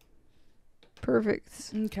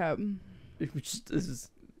 Perfect. Okay. Which this is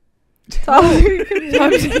Top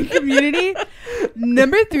Top 10 community.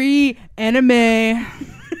 Number 3, anime.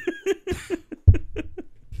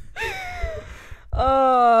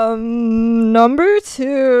 Number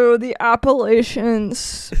 2, the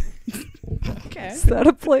Appalachians. Okay. Is that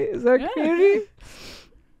a place? Is that Yeah. community?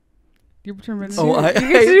 Your turn, Brendan. Oh, I You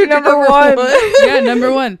get to do number one. Yeah,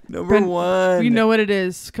 number one. Number Bren- one. We know what it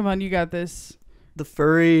is. Come on, you got this. The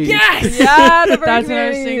furry. Yes! Yeah, the That's what I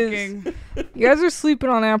was Bergmanis. thinking. You guys are sleeping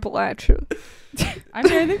on Appalachia. I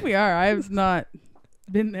mean, I think we are. I have not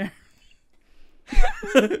been there.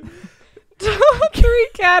 Top 3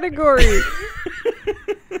 categories.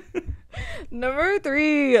 Number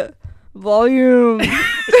 3, volume.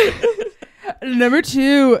 Number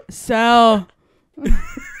 2, Sal.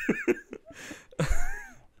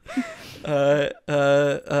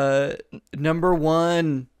 Number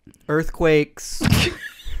 1, earthquakes.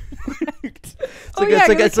 Oh yeah, it's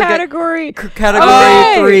good like category. Category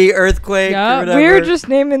Okay. 3, earthquake. Yeah, Or whatever. We were just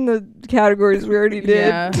naming the categories we already did.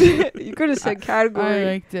 Yeah. You could have said I category.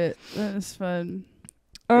 liked it. That was fun.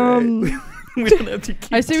 we don't have to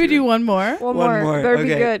keep I say we do one more. One more. Better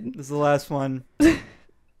be Okay, good. this is the last one.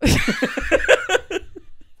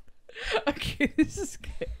 Okay, this is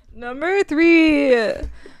good. Number 3.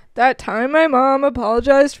 That time my mom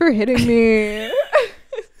apologized for hitting me.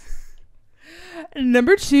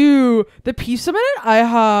 Number 2, the pizza summit at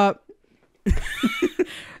IHOP.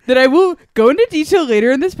 That I will go into detail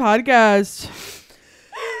later in this podcast.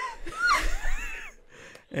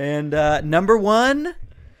 And number 1,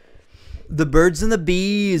 the birds and the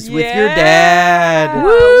bees with your dad.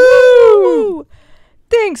 Woo!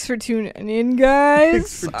 Thanks for tuning in, guys.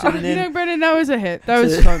 Thanks for tuning in. No, Brendan, that was a hit. That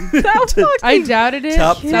was fun. That fucking I doubted it.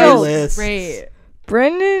 Top That was lists. great.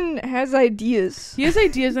 Brendan has ideas. He has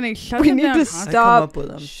ideas and I shut We them need down. to constantly. come up stop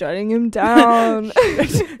with 'em. shutting him down.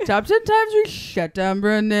 Top 10 times we shut down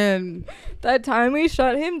Brendan. That time we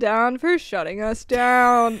shut him down for shutting us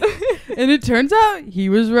down. And it turns out he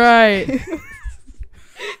was right.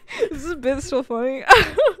 This is a bit so funny.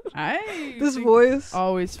 This think voice,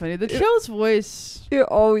 always funny. The chill's voice it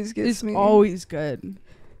always gets is me. always good.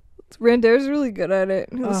 Rander's really good at it.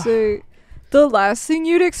 He'll Ugh. say, "The last thing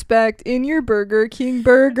you'd expect in your Burger King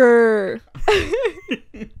burger."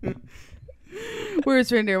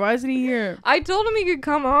 Where's Reindeer? Why isn't he here? I told him he could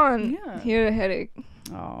come on. Yeah. He had a headache.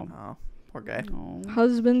 Oh. Oh, poor guy. No.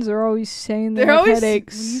 Husbands are always saying they They're have always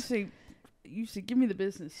headaches. when you say give me the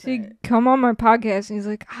business. So say you it. come on my podcast and he's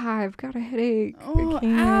like, I've got a headache. Oh, I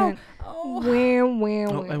can't. ow. Wham, wham,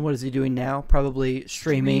 Oh, wham. and what is he doing now? Probably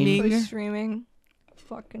streaming. Streaming. Like streaming.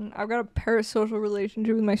 Fucking, I've got a parasocial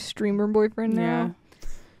relationship with my streamer boyfriend now. Yeah.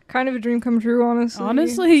 Kind of a dream come true, honestly.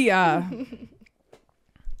 Honestly, yeah.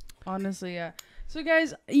 Honestly, yeah. So,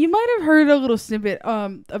 guys, you might have heard a little snippet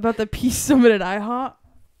about the Peace Summit at IHOP.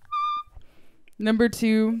 Number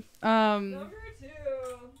 2. Number 2.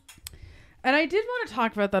 And I did want to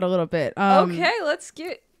talk about that a little bit. Okay, let's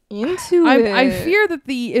get into it. I fear that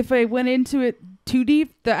if I went into it too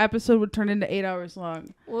deep, the episode would turn into 8 hours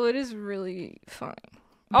long. Well, it is really fun.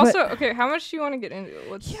 But- Also, okay, how much do you want to get into it?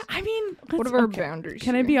 Let's, Yeah, I mean, what are our boundaries?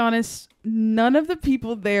 Can I here? be honest? None of the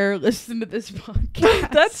people there listen to this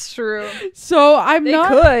podcast. That's true. So I'm They not.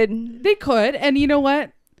 could. They could, and you know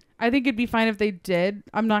what? I think it'd be fine if they did.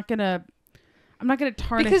 I'm not gonna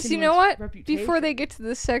tarnish. Because you know anyone's what? reputation. Before they get to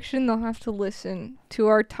this section, they'll have to listen to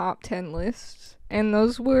our top 10 lists. And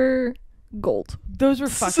those were gold. those were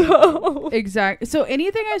fucking So, exact. So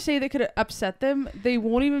anything I say that could upset them, they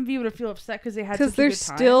won't even be able to feel upset because they had such because a they're good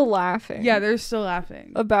time. still laughing. Yeah, they're still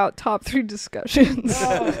laughing. About top 3 discussions.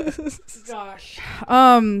 Oh. Gosh.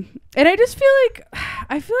 And I just feel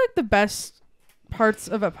like the best parts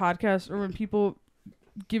of a podcast are when people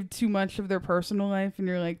give too much of their personal life and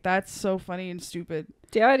you're like, that's so funny and stupid.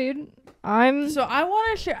 Yeah, dude. I'm I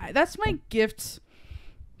want to share. That's my gift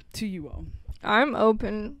to you all. I'm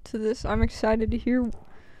open to this. I'm excited to hear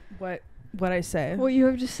What I say. what you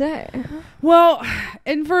have to say. Well,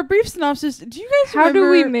 and for a brief synopsis, do you guys How do we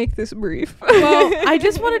remember- make this brief? Well, I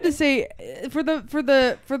just wanted to say for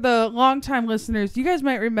the long-time listeners, you guys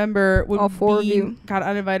might remember when All 4 of Bean you. got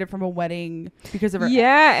uninvited from a wedding because of her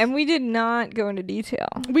Yeah, and we did not go into detail.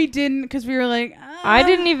 We didn't because we were like, I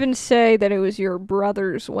didn't even say that it was your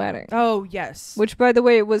brother's wedding. Oh yes, Which, by the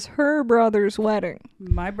way, it was her brother's wedding,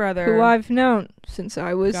 my brother who I've known since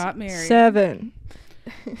I was got married 7.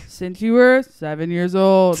 since you were 7 years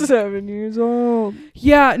old. 7 years old.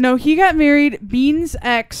 Yeah, no, he got married. Bean's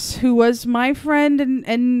ex, who was my friend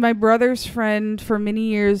and my brother's friend for many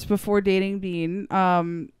years before dating Bean,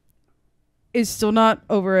 is still not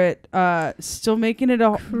over it. Still making it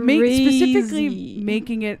specifically Crazy.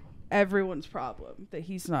 making it everyone's problem that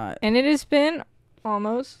he's not. And it has been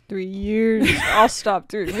almost 3 years. I'll stop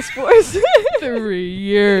doing this voice. 3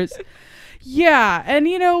 years. Yeah,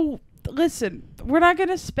 and listen, we're not going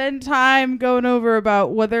to spend time going over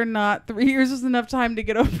about whether or not 3 years is enough time to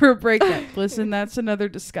get over a breakup. Listen, that's another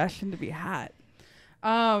discussion to be had.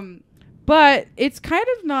 But it's kind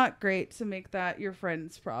of not great to make that your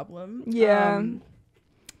friend's problem. Yeah.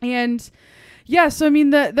 And yeah, so I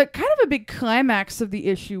mean, the kind of a big climax of the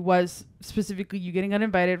issue was specifically you getting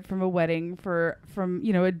uninvited from a wedding from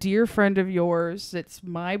a dear friend of yours. It's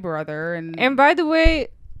my brother. And by the way,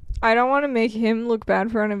 I don't want to make him look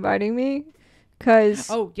bad for uninviting me, because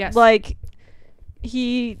oh yes, like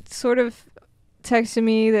he sort of texted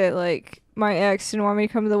me that like my ex didn't want me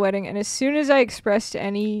to come to the wedding, and as soon as I expressed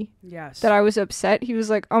that I was upset, he was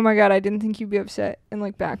like, "Oh my god, I didn't think you'd be upset," and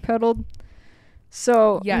like backpedaled.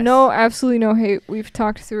 So absolutely no hate. We've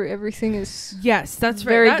talked through everything. Is that's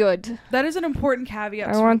very good. That is an important caveat.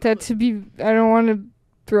 I want that to be. I don't want to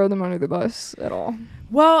throw them under the bus at all.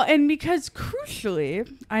 Well, and because crucially,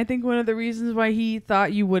 I think one of the reasons why he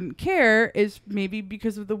thought you wouldn't care is maybe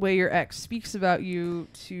because of the way your ex speaks about you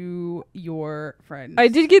to your friends. I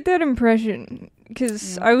did get that impression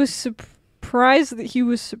because I was surprised that he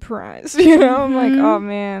was surprised. You know, I'm like, oh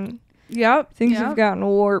man, things have gotten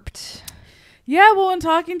warped. Yeah, well, in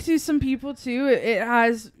talking to some people too, it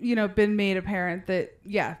has, been made apparent that,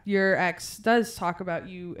 your ex does talk about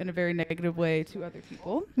you in a very negative way to other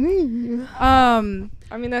people. I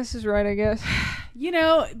mean, that's just right, I guess.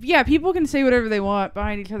 People can say whatever they want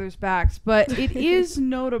behind each other's backs, but it is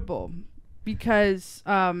notable because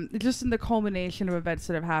just in the culmination of events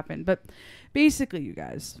that have happened. But basically, you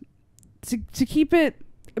guys, to keep it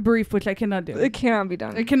brief, which I cannot do. It cannot be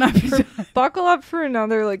done. It cannot be done. Buckle up for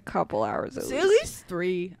another couple hours at At least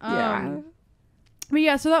 3. But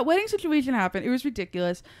so that wedding situation happened. It was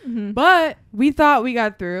ridiculous. Mm-hmm. But we thought we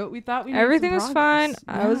got through it. We thought we made everything was fine.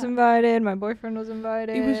 Yeah. I was invited. My boyfriend was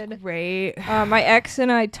invited. It was great. My ex and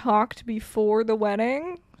I talked before the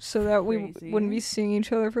wedding so that we wouldn't be seeing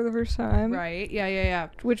each other for the first time. Right. Yeah.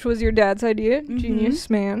 Which was your dad's idea. Mm-hmm. Genius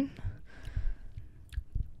man.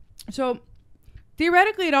 So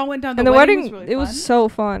theoretically, it all went down. The wedding was really fun. Was so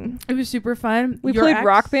fun. It was super fun. We played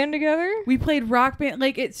Rock Band together. We played Rock Band.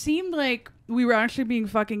 Like, it seemed like we were actually being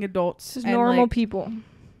fucking adults. Just normal people.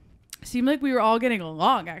 Seemed like we were all getting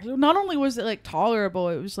along, actually. Not only was it, tolerable,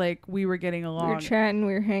 it was like we were getting along. We were chatting,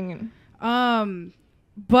 we were hanging.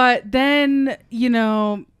 But then,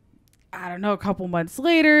 I don't know, a couple months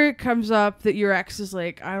later, it comes up that your ex is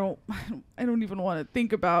like, I don't even want to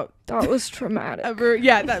think about. That was traumatic. Ever.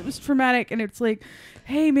 Yeah, that was traumatic. And it's like,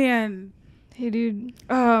 hey man. Hey dude.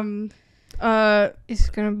 It's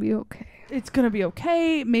gonna be okay. It's gonna be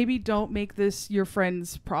okay. Maybe don't make this your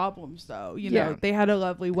friend's problems though. You know, they had a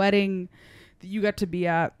lovely wedding that you got to be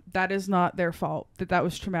at. That is not their fault. That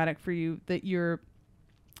was traumatic for you, that your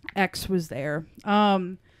ex was there.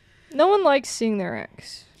 No one likes seeing their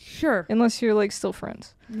ex. Sure. Unless you're still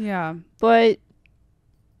friends. Yeah. But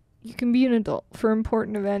you can be an adult for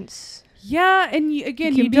important events. Yeah, and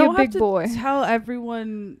you don't have to tell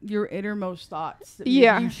everyone your innermost thoughts that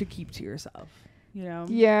you should keep to yourself.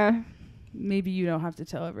 Yeah. Maybe you don't have to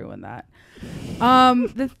tell everyone that.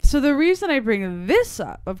 So the reason I bring this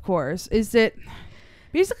up, of course, is that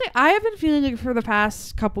basically I have been feeling like for the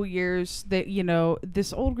past couple years that,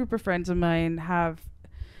 this old group of friends of mine have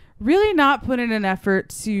really not put in an effort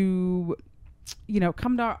to,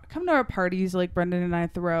 come to our parties like Brendan and I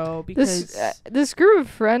throw, because this group of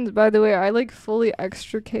friends, by the way, I fully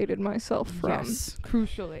extricated myself from. Yes,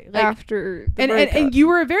 crucially. After the and you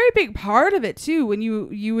were a very big part of it too when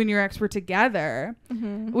you and your ex were together,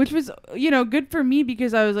 which was good for me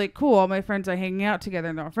because I was like, cool, all my friends are hanging out together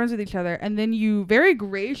and they're all friends with each other. And then you very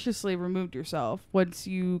graciously removed yourself once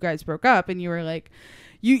you guys broke up, and you were like,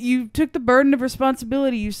 you took the burden of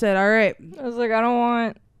responsibility. You said, all right. I was like, I don't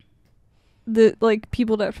want the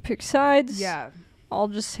people to have to pick sides. Yeah. I'll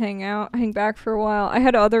just hang back for a while. I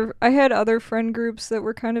had other friend groups that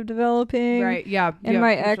were kind of developing. Right, yeah. And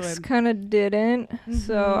my ex kind of didn't. Mm-hmm.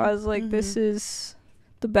 So I was like, this is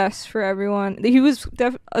the best for everyone. He was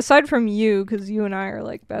aside from you, because you and I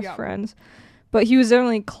are best friends, but he was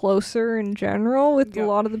definitely closer in general with a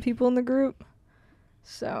lot of the people in the group.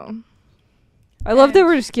 So I love that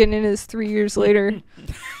we're just getting into this 3 years later.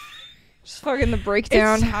 Just fucking the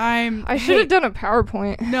breakdown. It's time. I should have done a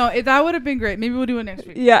PowerPoint. No, that would have been great. Maybe we'll do it next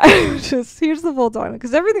week. Yeah. Just here's the full time,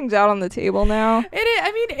 because everything's out on the table now. It is.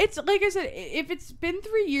 I mean, it's like I said, if it's been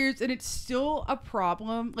 3 years and it's still a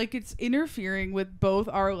problem, it's interfering with both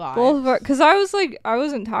our lives. Because I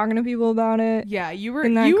wasn't talking to people about it. Yeah, you were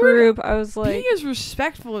in that group. I was being as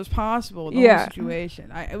respectful as possible in the whole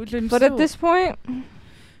situation. But at this point.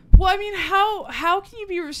 Well, I mean, how can you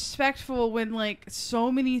be respectful when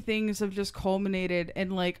so many things have just culminated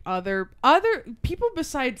and other people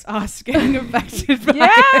besides us getting affected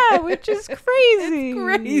by it? Which is crazy. It's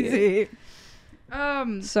crazy.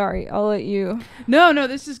 Sorry, I'll let you. No,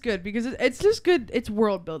 this is good because it's just good. It's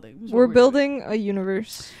world building. is what We're doing. building a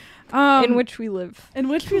universe in which we live.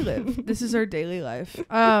 This is our daily life.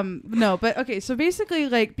 No, but okay. So basically,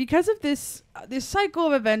 like, because of this cycle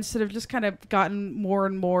of events that have just kind of gotten more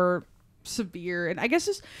and more severe, and I guess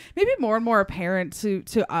just maybe more and more apparent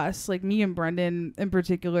to us, like me and Brendan in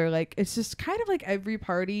particular, like it's just kind of like every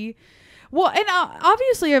party. Well, and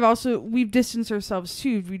obviously we've distanced ourselves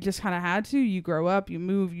too. We just kind of had to. You grow up, you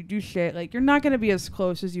move, you do shit. Like, you're not going to be as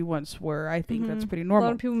close as you once were. I think that's pretty A normal.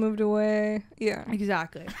 lot of people moved away. Yeah.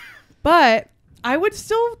 Exactly. But I would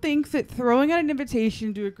still think that throwing out an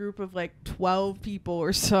invitation to a group of like 12 people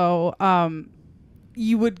or so,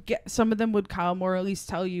 you would get, some of them would come or at least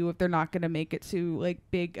tell you if they're not going to make it to like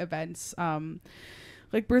big events,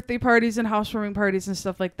 like birthday parties and housewarming parties and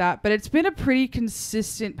stuff like that. But it's been a pretty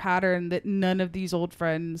consistent pattern that none of these old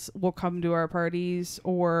friends will come to our parties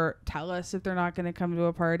or tell us if they're not going to come to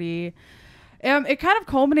a party. It kind of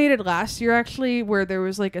culminated last year, actually, where there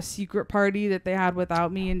was like a secret party that they had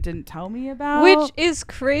without me and didn't tell me about. Which is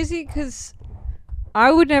crazy because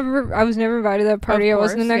I was never invited to that party. I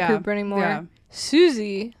wasn't in that group anymore. Yeah.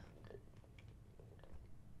 Susie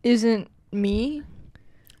isn't me,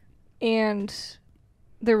 and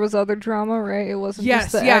there was other drama, right? It wasn't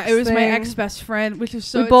just the ex it was my thing. ex best friend, which is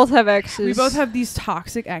so. We both have exes. We both have these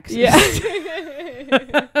toxic exes. Yeah.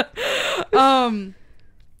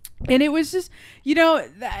 And it was just, you know,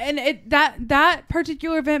 that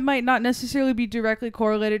particular event might not necessarily be directly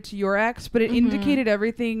correlated to your ex, but it indicated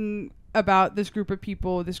everything about this group of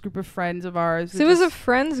people, this group of friends of ours. So it was a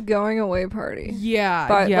friends going away party. Yeah,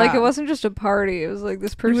 but yeah. like it wasn't just a party. It was like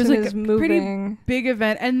this person like is a moving. Pretty big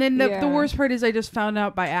event, and then the worst part is I just found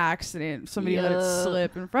out by accident. Somebody let it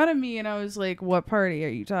slip in front of me, and I was like, "What party are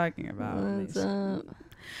you talking about?" What's up?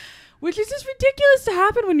 Which is just ridiculous to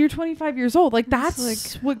happen when you're 25 years old. Like, that's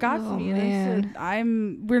like, what got to me. And I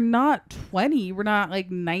said, we're not 20. We're not like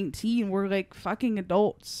 19. We're like fucking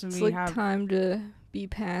adults. And It's we like have time to be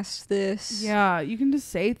past this. Yeah, you can just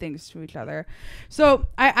say things to each other. So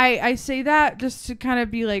I say that just to kind of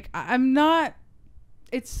be like, I'm not,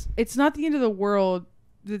 it's not the end of the world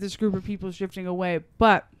that this group of people is drifting away.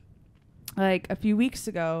 But like a few weeks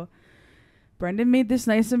ago, Brendan made this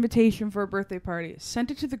nice invitation for a birthday party,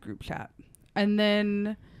 sent it to the group chat. And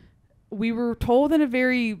then we were told in a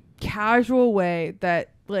very casual way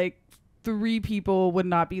that like 3 people would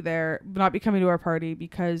not be coming to our party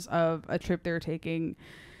because of a trip they were taking.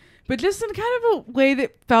 But just in kind of a way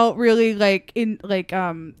that felt really like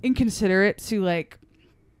inconsiderate to like,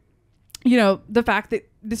 you know, the fact that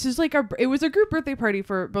this is like it was a group birthday party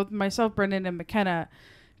for both myself, Brendan, and McKenna.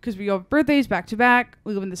 Because we all have birthdays back to back.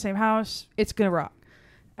 We live in the same house. It's gonna rock.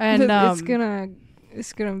 And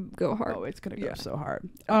it's gonna go hard. Oh, it's gonna go so hard.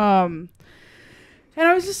 And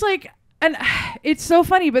I was just like, and it's so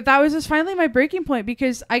funny, but that was just finally my breaking point,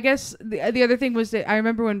 because I guess the other thing was that I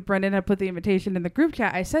remember when Brendan had put the invitation in the group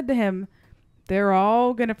chat, I said to him, they're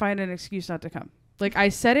all gonna find an excuse not to come. Like, I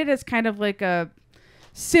said it as kind of like a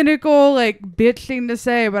cynical, like, bitch thing to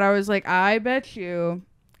say, but I was like, I bet you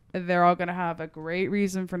they're all gonna have a great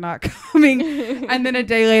reason for not coming. And then a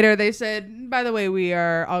day later they said, by the way, we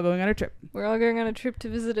are all going on a trip. We're all going on a trip to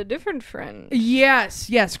visit a different friend. Yes,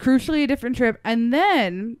 crucially a different trip. And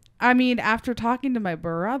then, I mean, after talking to my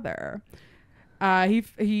brother,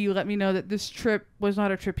 he let me know that this trip was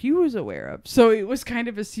not a trip he was aware of. So it was kind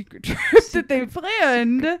of a secret trip that they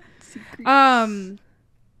planned.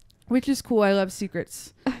 Which is cool. I love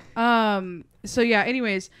secrets. So yeah,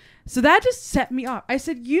 anyways, so that just set me off. I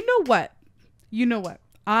said, you know what?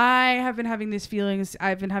 I have been having these feelings.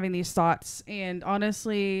 I've been having these thoughts. And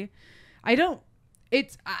honestly, I don't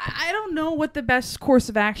know what the best course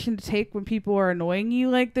of action to take when people are annoying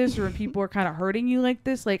you like this, or when people are kind of hurting you like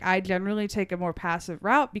this. Like, I generally take a more passive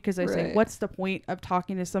route, because I say, what's the point of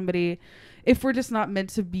talking to somebody if we're just not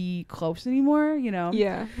meant to be close anymore, you know?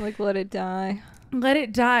 Yeah, like, let it die.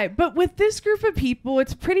 But with this group of people,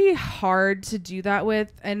 it's pretty hard to do that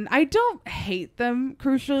with. And I don't hate them,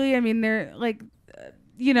 crucially. I mean, they're like,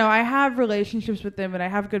 you know, I have relationships with them and I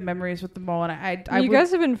have good memories with them all. And you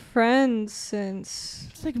guys have been friends since...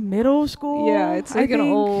 It's like middle school. Yeah, it's like an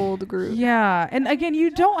old group. Yeah. And again, you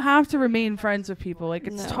don't have to remain friends with people. Like,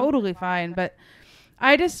 it's totally fine. But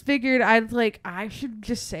I just figured I should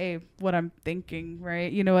just say what I'm thinking,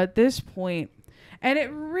 right? You know, at this point. And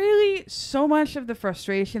it really, so much of the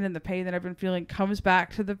frustration and the pain that I've been feeling comes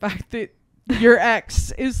back to the fact that your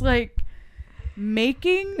ex is like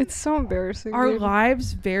making it's so embarrassing, our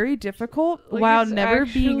lives very difficult, like, while never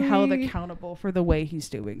being held accountable for the way he's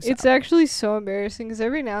doing so. It's actually so embarrassing, because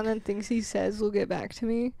every now and then things he says will get back to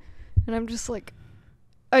me, and I'm just like,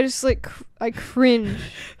 I cringe.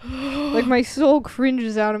 Like my soul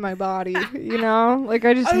cringes out of my body, you know? Like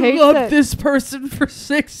I just hate loved that. this person for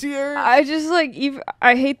 6 years. I just like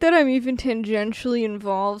I hate that I'm even tangentially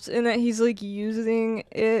involved and that he's like using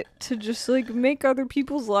it to just like make other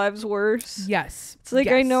people's lives worse. Yes. It's like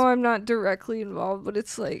I yes. know I'm not directly involved, but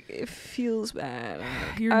it's like it feels bad. I'm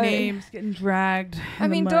like, Your name's getting dragged. I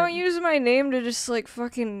mean, don't use my name to just like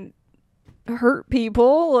fucking hurt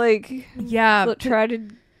people. Like Yeah. try to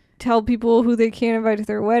tell people who they can't invite to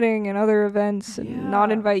their wedding and other events and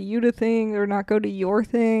not invite you to things or not go to your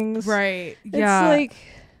things. Right. It's Yeah. like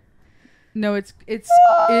no, it's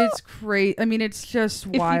great. I mean, it's just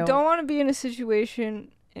wild. if you don't want to be in a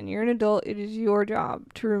situation and you're an adult, it is your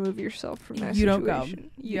job to remove yourself from that You situation. don't go. You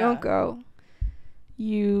Yeah. don't go.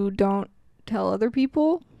 You don't tell other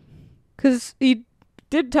people. Because he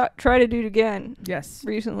did try to do it again Yes.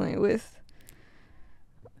 recently with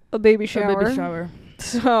a baby shower. A baby shower.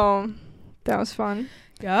 So that was fun.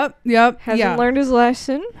 Yep. Hasn't learned his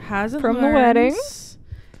lesson. Hasn't from the learned. wedding.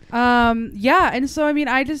 Yeah, and so I mean,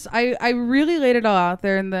 I really laid it all out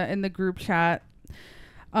there in the group chat.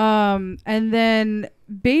 And then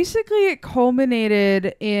basically it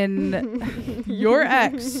culminated in your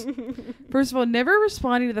ex, first of all, never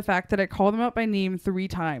responding to the fact that I called him out by name 3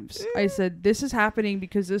 times. I said, this is happening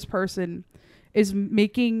because this person is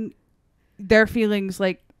making their feelings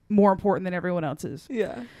like more important than everyone else's.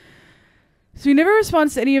 Yeah. So he never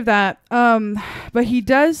responds to any of that. But he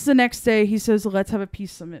does the next day. He says, let's have a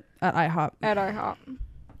peace summit at IHOP. At IHOP.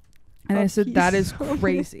 And I said, peace that is summit.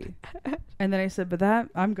 crazy. And then I said, but that,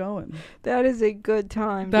 I'm going. That is a good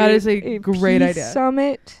time. That dude. is a great peace idea.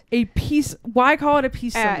 Summit A peace, why call it a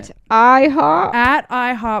peace at summit? IHOP. At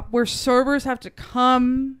IHOP, where servers have to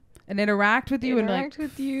come and interact with you Interact and like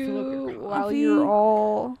with fill up you your while coffee. you're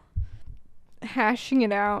all hashing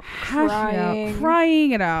it out, crying.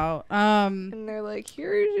 Crying it out. And they're like,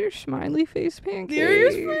 here's your smiley face pancakes. Here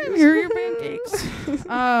are your pancakes.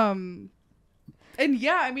 And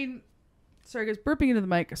yeah, I mean, sorry guys, burping into the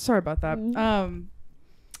mic. Sorry about that.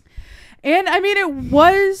 And I mean, it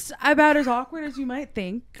was about as awkward as you might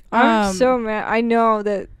think. I'm so mad. I know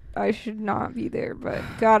that I should not be there, but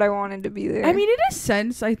God, I wanted to be there. I mean, in a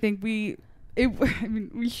sense, I think we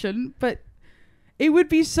shouldn't, but it would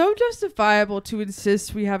be so justifiable to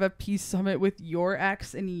insist we have a peace summit with your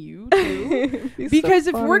ex and you too. Because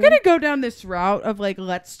if we're gonna go down this route of like,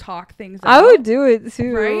 let's talk things out, I would do it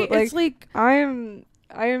too. right? Like, It's like, I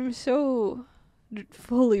am so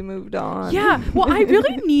fully moved on. yeah. Well, I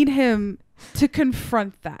really need him to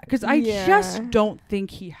confront that because I Yeah. just don't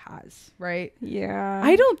think he has. Right? Yeah.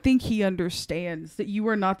 I don't think he understands that you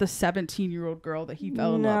are not the 17-year-old girl that he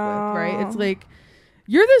fell in love with. Right? It's No. like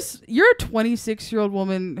you're a 26-year-old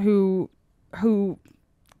woman who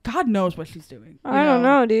God knows what she's doing. I don't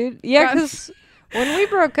know, dude. Yeah, God. because when we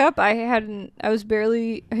broke up, I had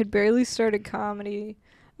barely started comedy.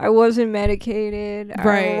 I wasn't medicated.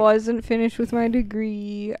 Right. I wasn't finished with my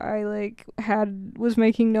degree. I was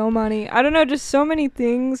making no money. I don't know, just so many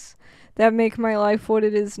things that make my life what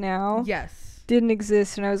it is now Yes. didn't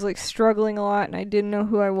exist, and I was like struggling a lot, and I didn't know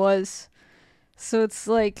who I was. So it's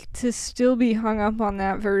like to still be hung up on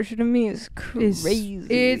that version of me is crazy.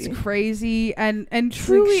 It's crazy and It's like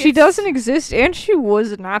truly she doesn't exist, and she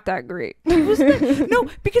was not that great. no,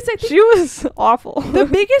 because I think She was awful. the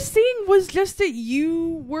biggest thing was just that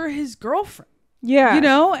you were his girlfriend. Yeah. You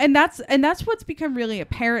know, and that's what's become really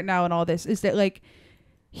apparent now in all this is that like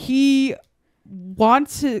he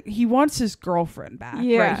wants his girlfriend back.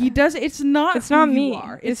 Yeah. Right? He does. It's not not who me. you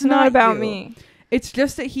are. It's not about you. me. It's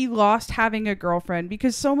just that he lost having a girlfriend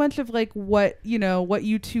because so much of like what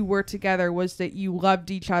you two were together was that you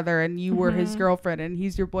loved each other and you were his girlfriend and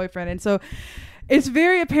he's your boyfriend. And so it's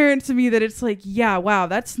very apparent to me that it's like, yeah, wow,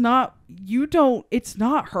 it's not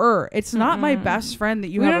her. It's not my best friend that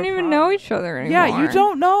you We have. don't a even problem. know each other anymore. Yeah, you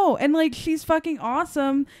don't know. And like she's fucking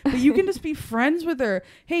awesome, but you can just be friends with her.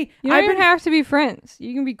 Hey, You don't even have to be friends.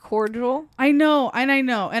 You can be cordial. I know. And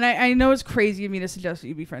I know it's crazy of me to suggest that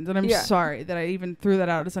you be friends. And I'm sorry that I even threw that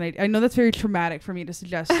out as an idea. I know that's very traumatic for me to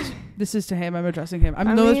suggest. This is to him. I'm addressing him. I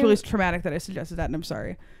know that's really traumatic that I suggested that, and I'm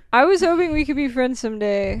sorry. I was hoping we could be friends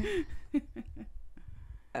someday.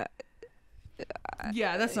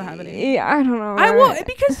 Yeah, that's not happening. Yeah, I don't know. I won't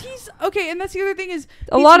because he's okay. And that's the other thing is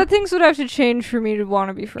A lot of things would have to change for me to want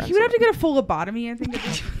to be friends. he would have to with get a full lobotomy. I think.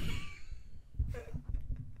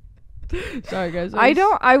 Sorry, guys.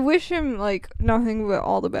 him. I wish him like nothing but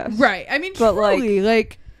all the best. Right. I mean, But, truly,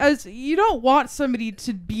 like as you don't want somebody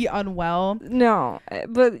to be unwell. No,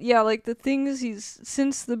 but yeah, like the things he's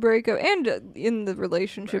since the breakup and in the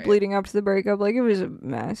relationship Right. leading up to the breakup, like it was a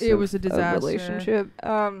mess. It was a of disaster. relationship.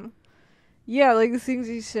 Yeah, like the things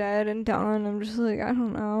he said and done, I'm just like, I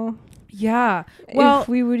don't know. Yeah. Well, if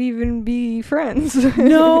we would even be friends.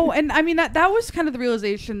 no, and I mean that was kind of the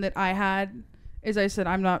realization that I had. As I said,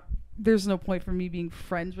 there's no point for me being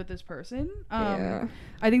friends with this person. Yeah.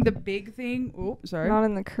 I think the big thing. Oh, sorry. Not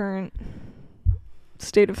in the current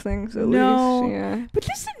state of things, at No. least. Yeah. But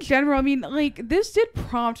just in general, I mean, like this did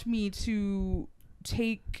prompt me to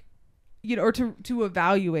take, or to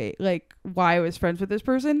evaluate like why I was friends with this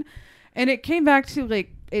person, and it came back to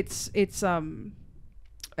like it's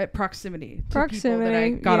at proximity to people that I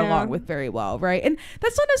got yeah. along with very well, right? And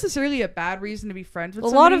that's not necessarily a bad reason to be friends with A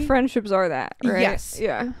somebody. lot of friendships are that, right? Yes.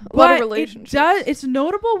 Yeah. A But lot of relationships. it's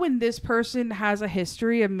notable when this person has a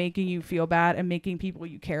history of making you feel bad and making people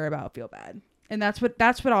you care about feel bad. And that's what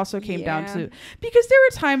also came down Yeah. to, because there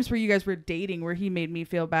were times where you guys were dating where he made me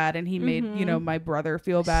feel bad and he made, my brother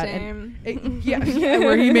feel bad. Same. And yeah,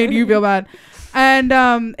 where he made you feel bad.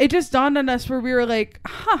 And it just dawned on us where we were like,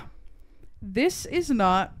 this is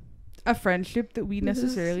not a friendship that we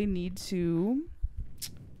necessarily need to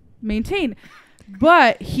maintain.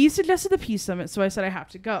 But he suggested the peace summit, so I said I have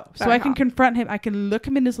to go. So I can confront him, I can look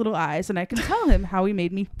him in his little eyes, and I can tell him how he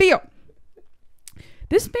made me feel.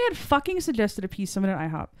 This man fucking suggested a peace summit at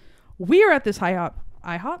IHOP. We are at this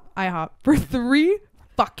IHOP for 3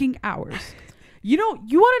 fucking hours. You want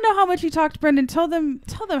to know how much he talked, Brendan? Tell them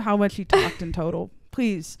how much he talked in total,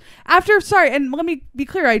 please. And let me be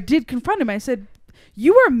clear, I did confront him. I said,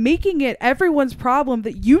 you are making it everyone's problem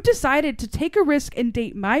that you decided to take a risk and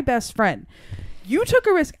date my best friend. You took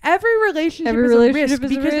a risk. Every relationship is a risk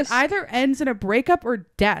because it either ends in a breakup or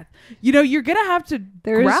death. You're going to have to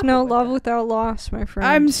There is no with love that. without loss, my friend.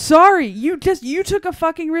 I'm sorry. You took a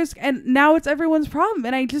fucking risk and now it's everyone's problem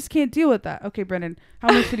and I just can't deal with that. Okay, Brendan,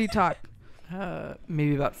 how much did he talk?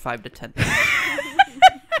 Maybe about 5 to 10.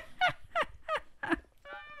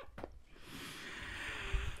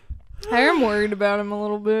 I am worried about him a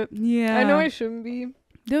little bit. Yeah. I know I shouldn't be.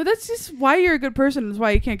 No, that's just why you're a good person. That's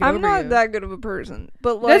why you can't get over I'm not you. that good of a person,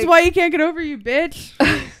 but like That's why you can't get over you, bitch.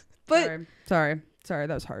 But Sorry, that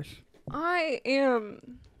was harsh. I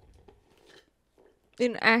am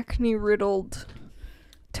an acne-riddled,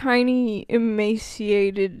 tiny,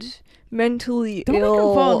 emaciated, mentally Don't ill, make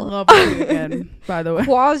him fall in love with you again, by the way.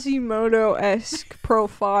 Quasimodo-esque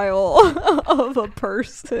profile of a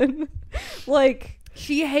person. Like,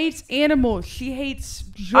 She hates animals. She hates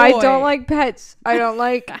joy. I don't like pets. I don't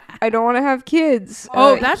want to have kids.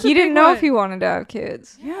 Oh, that's he a didn't big know one. if he wanted to have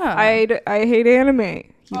kids. Yeah. I hate anime.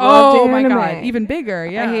 He Oh loved my anime. god, even bigger.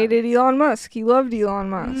 Yeah. I hated Elon Musk. He loved Elon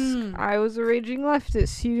Musk. Mm. I was a raging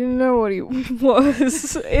leftist. He didn't know what he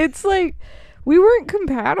was. It's like we weren't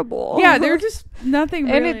compatible. Yeah, they're just nothing.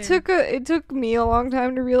 And really. it took me a long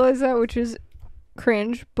time to realize that, which is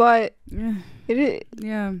cringe, but Yeah. it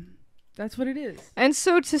That's what it is. and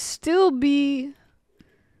so to still be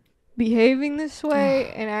behaving this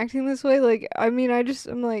way and acting this way, like I'm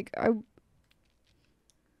like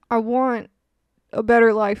I want a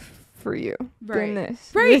better life for you than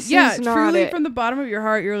this. Right. This yeah. is not Truly, it. from the bottom of your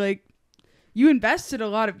heart, you're like, you invested a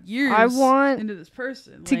lot of years. I want into this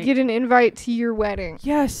person to get an invite to your wedding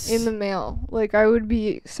yes in the mail. Like I would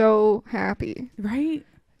be so happy. right.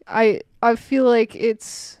 I feel like it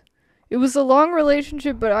was a long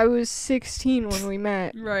relationship, but I was 16 when we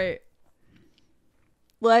met. Right.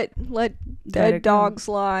 Let Let dead it go. dogs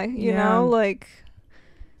lie, you Yeah. know? Like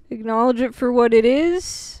acknowledge it for what it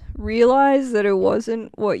is. Realize that it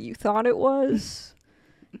wasn't what you thought it was.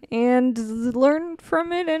 And learn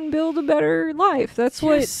from it and build a better life. That's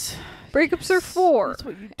what breakups are for. That's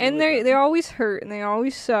what you do And with they always hurt and they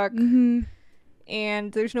always suck. Mm-hmm.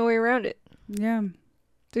 And there's no way around it. Yeah.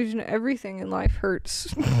 Everything in life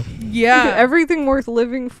hurts. Yeah. Everything worth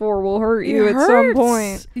living for will hurt you It at some hurts.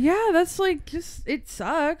 point. Yeah, that's like just it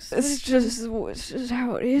sucks. but It's just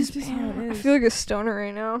how it is, it's just how man. it I is. feel like a stoner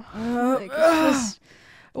right now. Like, it's just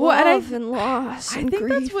Well, and love and loss I and think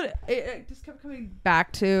grief. that's what it just kept coming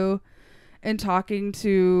back to, and talking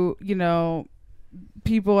to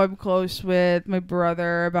people I'm close with, my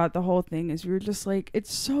brother, about the whole thing is we were just like,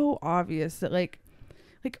 it's so obvious that like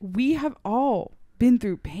we have all been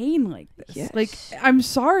through pain like this. Yes. Like, I'm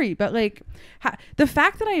sorry, but like the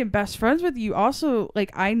fact that I am best friends with you also,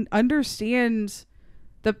 like, I understand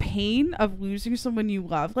the pain of losing someone you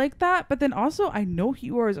love like that, but then also I know who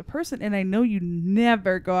you are as a person, and I know you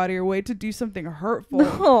never go out of your way to do something hurtful.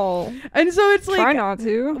 No. And so it's like, Try not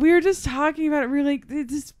to. we were just talking about it. We were like,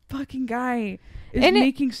 this fucking guy. is And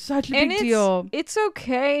making such a big deal. It's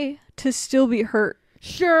okay to still be hurt.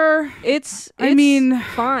 Sure. It's I mean,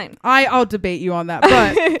 fine. I'll debate you on that,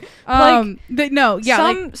 but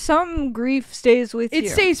some grief stays with you. It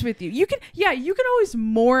stays with you. You can always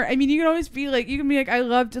you can always be like, I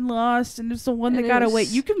loved and lost, and it's the one that got away.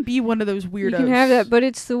 You can be one of those weirdos. You can have that, but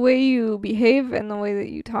it's the way you behave and the way that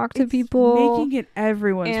you talk to people, making it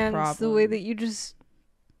everyone's and problem. It's the way that you just.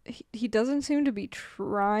 He doesn't seem to be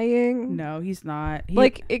trying. No, he's not.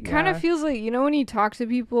 It kind of feels like, when you talk to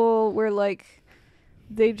people where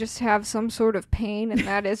they just have some sort of pain and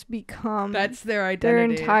that has become that's their identity, their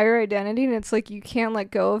entire identity, and it's like you can't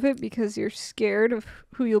let go of it because you're scared of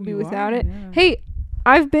who you'll be without it. Yeah. Hey,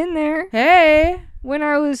 I've been there. Hey, when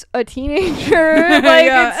I was a teenager,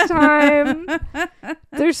 it's time.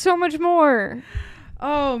 There's so much more.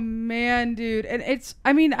 Oh man, dude. And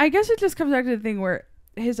I guess it just comes back to the thing where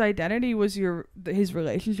his identity was his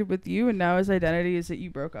relationship with you, and now his identity is that you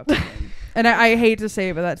broke up with him. And I hate to say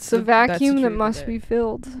it, but that's the vacuum that must be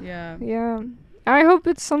filled. Yeah. Yeah. I hope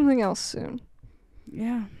it's something else soon.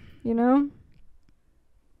 Yeah.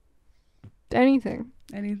 Anything.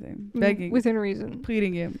 Begging. Within reason.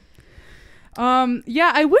 Pleading you.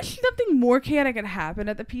 I wish something more chaotic had happened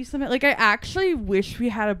at the Peace Summit. I actually wish we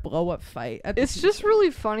had a blow-up fight. It's just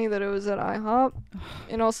really funny that it was at IHOP,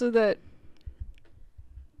 and also that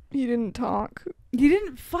he didn't talk. He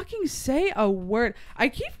didn't fucking say a word.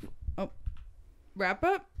 Wrap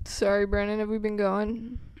up? Sorry, Brennan, have we been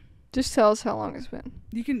going? Just tell us how long it's been.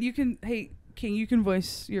 You can, hey, King, you can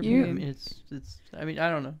voice your opinion. I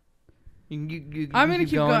don't know. I'm going to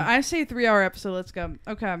keep going. I say 3-hour episode. Let's go.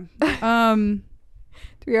 Okay.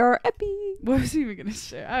 3-hour epi. What was he even going to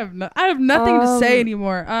say? I have nothing to say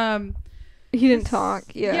anymore. He didn't talk.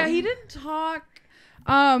 Yeah. Yeah, he didn't talk.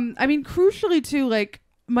 Crucially too,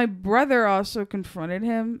 my brother also confronted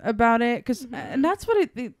him about it, and that's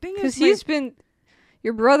what the thing is. Because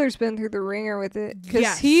your brother's been through the ringer with it.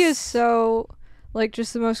 Because he is so,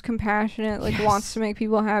 just the most compassionate, wants to make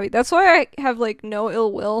people happy. That's why I have, no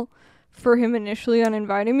ill will for him initially on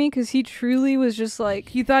inviting me, because he truly was just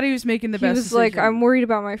he thought he was making the best decision. He was I'm worried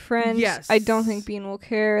about my friends. Yes. I don't think Bean will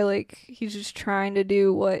care. He's just trying to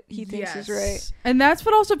do what he thinks is right. And that's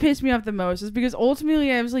what also pissed me off the most, is because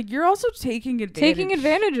ultimately I was you're also taking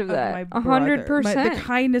advantage of that. 100%. The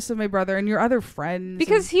kindness of my brother and your other friends.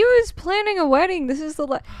 Because he was planning a wedding. This is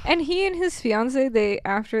and he and his fiance,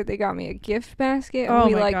 after they got me a gift basket,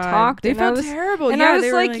 and we talked. They felt terrible. And I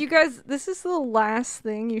was you guys, this is the last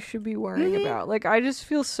thing you should be worrying about. I just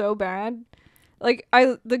feel so bad.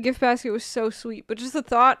 The gift basket was so sweet, but just the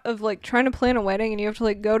thought of trying to plan a wedding and you have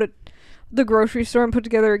to go to the grocery store and put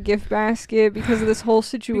together a gift basket because of this whole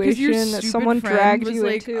situation that someone dragged you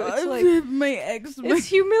into. It's my ex. It's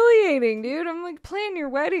humiliating, dude. I'm plan your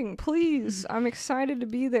wedding, please. I'm excited to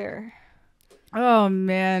be there. Oh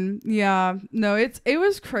man, yeah. No, it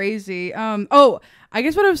was crazy. I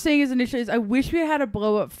guess what I was saying is I wish we had a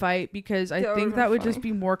blow up fight, because I think that would just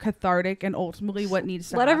be more cathartic and ultimately what needs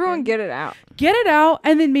to happen. Let everyone get it out. Get it out,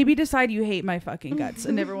 and then maybe decide you hate my fucking guts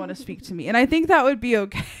and never want to speak to me. And I think that would be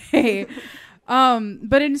okay.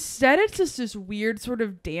 But instead it's just this weird sort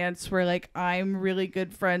of dance where I'm really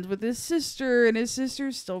good friends with his sister and his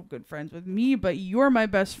sister's still good friends with me, but you're my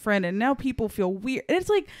best friend, and now people feel weird. And it's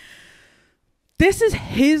this is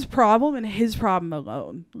his problem and his problem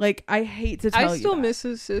alone. I hate to tell you, I still miss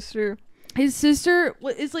his sister. His sister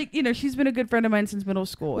is she's been a good friend of mine since middle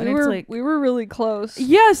school. We were really close.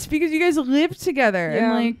 Yes, because you guys lived together.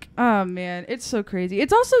 Yeah. And oh man, it's so crazy.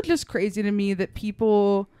 It's also just crazy to me that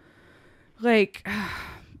people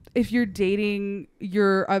if you're dating,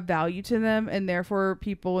 you're of value to them, and therefore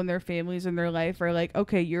people in their families and their life are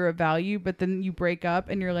okay, you're a value, but then you break up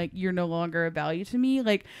and you're you're no longer a value to me.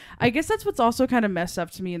 I guess that's what's also kind of messed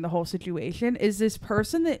up to me in the whole situation, is this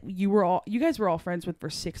person that you guys were all friends with for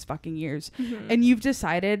 6 fucking years, and you've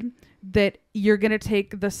decided that you're gonna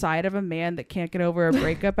take the side of a man that can't get over a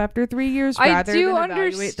breakup after 3 years, rather than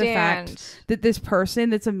evaluate the fact that this person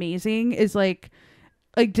that's amazing is they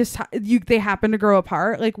happen to grow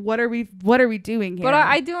apart. What are we doing here? But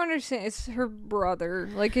I do understand it's her brother.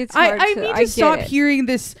 It's hard I need to stop hearing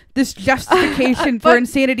this justification for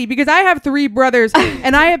insanity, because I have 3 brothers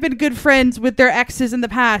and I have been good friends with their exes in the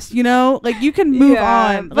past, you can move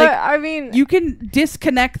on. But you can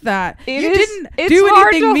disconnect that. It's do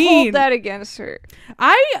hard anything to mean. hold that against her.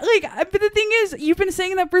 But the thing is, you've been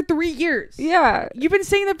saying that for 3 years. Yeah. You've been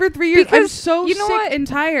saying that for 3 years. Because I'm so sick and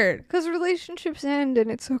tired. Because relationships end and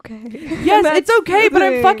it's okay. Yes, it's okay, but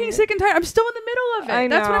I'm fucking sick and tired. I'm still in the middle of it.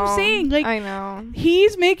 That's what I'm saying. I know.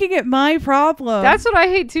 He's making it my problem. That's what I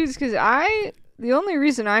hate too, is because the only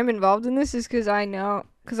reason I'm involved in this is because I know,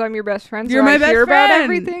 because I'm your best friend. You're so my I best hear about friend.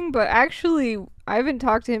 everything, but actually, I haven't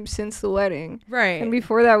talked to him since the wedding. Right. And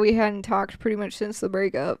before that, we hadn't talked pretty much since the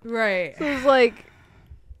breakup. Right. So it's like,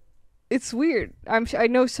 it's weird. I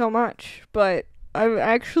know so much, but I'm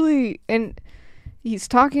actually, and he's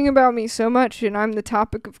talking about me so much, and I'm the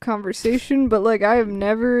topic of conversation, but like I am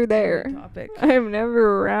never there. Topic. I am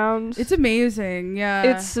never around. It's amazing. Yeah.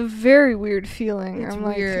 It's a very weird feeling. It's I'm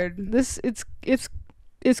weird. like, this.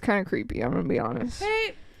 It's kind of creepy. I'm gonna be honest.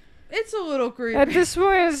 Hey, it's a little creepy. At this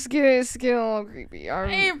point, it's getting a little creepy.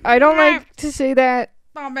 Hey, I don't like to say that,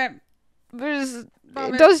 Stop it. but Stop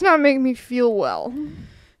it it. does not make me feel well.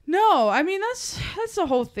 No, I mean that's the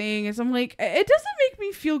whole thing. Is I'm like, it doesn't make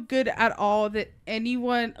me feel good at all that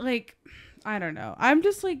anyone, like, I don't know. I'm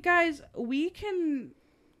just like, guys, we can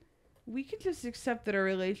just accept that our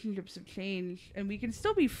relationships have changed and we can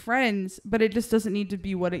still be friends, but it just doesn't need to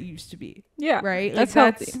be what it used to be. Yeah, Right? That's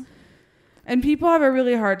Like, healthy. And people have a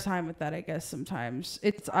really hard time with that, I guess. Sometimes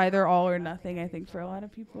it's either all or nothing, I think, for a lot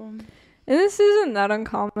of people. And this isn't that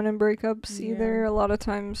uncommon in breakups Yeah. either. A lot of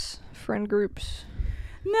times, friend groups.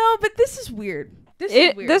 No, but this is weird. This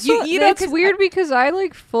is weird. It's weird because I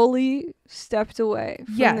like fully stepped away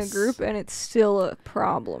from the Yes. group, and it's still a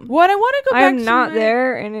problem. What I want to go I back am to not my-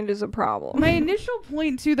 there, and it is a problem. My initial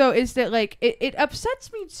point too, though, is that like it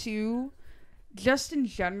upsets me too, just in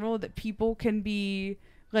general, that people can be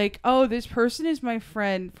like, oh, this person is my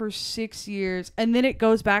friend for 6 years, and then it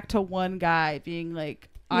goes back to one guy being like,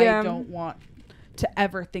 Yeah. I don't want to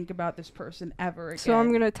ever think about this person ever again. So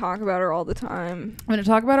I'm gonna talk about her all the time. I'm gonna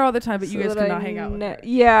talk about her all the time, but you so guys that cannot I hang out with her.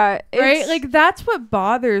 Yeah, Right? it's- Like that's what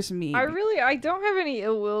bothers me. I don't have any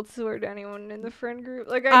ill will toward anyone in the friend group.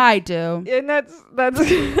 Like I I do. and that's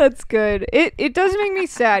that's good. It does make me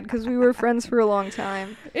sad because we were friends for a long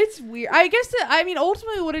time. It's weird. I guess that, I mean,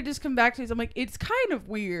 ultimately what it just come back to is I'm like, it's kind of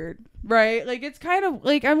weird, right? Like, it's kind of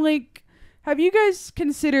like, I'm like, have you guys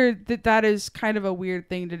considered that is kind of a weird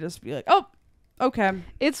thing to just be like, oh, okay.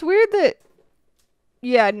 It's weird that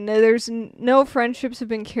there's no friendships have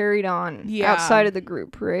been carried on Yeah. outside of the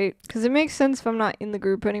group, right? Because it makes sense if I'm not in the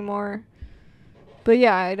group anymore. But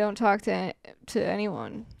yeah, I don't talk to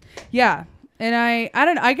anyone. Yeah. And I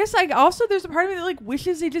don't know. I guess like also there's a part of me that like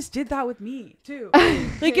wishes they just did that with me too.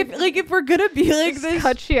 if we're gonna be like Just this,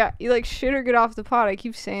 cut you, you like shit or get off the pot. I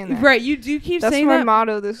keep saying that. right? You do keep That's saying my that,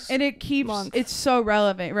 motto this and it keeps month. it's so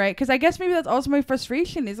relevant, right? Because I guess maybe that's also my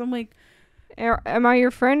frustration is I'm like, Am I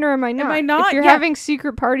your friend or am I not? I not? If you're Yeah. having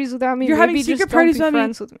secret parties without me, You're maybe having just secret don't parties be without me.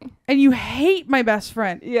 friends with me. and you hate my best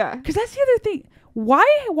friend. Yeah, Because that's the other thing. Why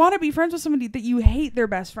want to be friends with somebody that you hate their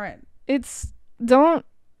best friend? it's don't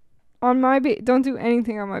do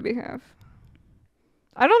anything on my behalf.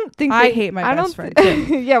 I don't think I that- hate my I best don't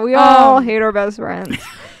friend, yeah, we all Um, hate our best friends.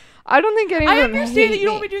 I don't think anyone. I understand that you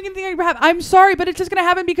don't want me doing anything on your behalf. I'm sorry, but it's just going to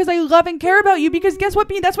happen because I love and care about you. Because guess what,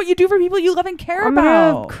 Bean? That's what you do for people you love and care I'm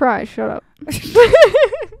about. gonna cry. Shut up.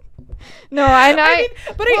 No, and I mean,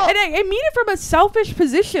 but well- I mean it from a selfish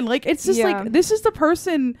position. Like, it's just Yeah. like, this is the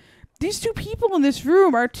person, these two people in this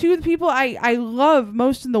room are two of the people I love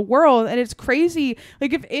most in the world. And it's crazy.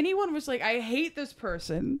 Like, if anyone was like, I hate this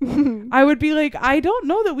person, I would be like, I don't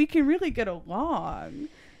know that we can really get along.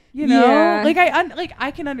 You know? Yeah. Like,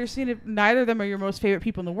 I can understand if neither of them are your most favorite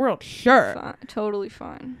people in the world. Sure. Fine, totally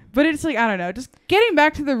fine. But it's like, I don't know. Just getting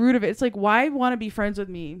back to the root of it. It's like, why want to be friends with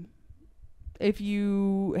me if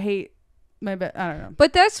you hate my I don't know.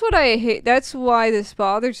 But that's what I hate. That's why this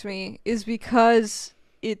bothers me, is because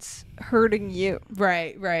it's hurting you.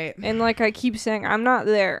 Right. And like I keep saying, I'm not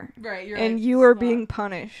there. Right. You're And right. you are Stop. being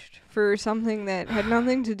punished for something that had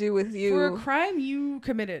nothing to do with you. For a crime you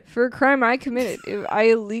committed. For a crime I committed. I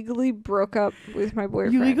illegally broke up with my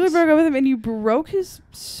boyfriend. You legally broke up with him and you broke his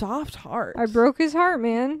soft heart. I broke his heart,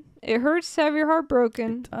 man. It hurts to have your heart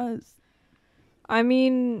broken. It does. I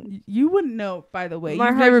mean, You wouldn't know, by the way. My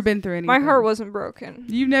You've heart- never been through anything. my heart wasn't broken.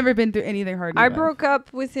 You've never been through anything hard in I your life. broke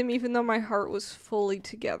up with him even though my heart was fully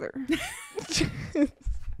together.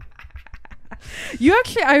 You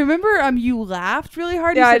actually, I remember you laughed really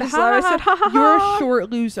hard. Yeah, I You just said, laughed. I ha, said, ha, ha, ha, you're ha. a short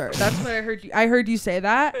loser. That's what I heard you. I heard you say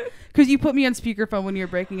that because you put me on speakerphone when you were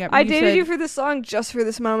breaking up. I and dated said, you for this song just for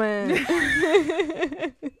this moment.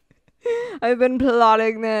 I've been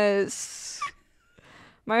plotting this.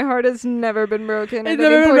 My heart has never been broken at It's any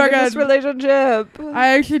never been point in this broken. relationship. I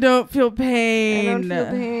actually don't feel I pain. don't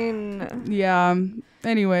feel pain. Yeah.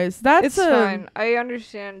 Anyways, that's It's fine. I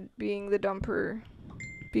understand being the dumper,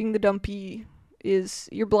 being the dumpy is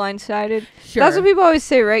you're blindsided. Sure. That's what people always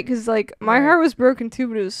say, right? Because like my Right. heart was broken too,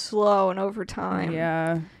 but it was slow and over time.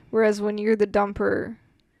 Yeah. Whereas when you're the dumper,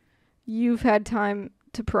 you've had time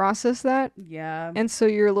to process that, Yeah. and so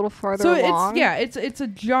you're a little farther So along. it's a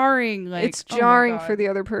jarring, like, It's oh my jarring God. for the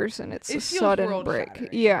other person. It's It a feels sudden world break. shattering.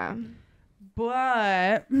 Yeah.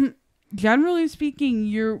 But generally speaking,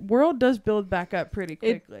 your world does build back up pretty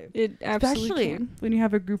quickly. It absolutely Especially can. when you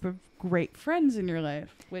have a group of great friends in your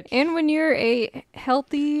life. Which And when you're a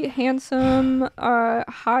healthy, handsome,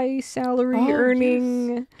 high salary Oh,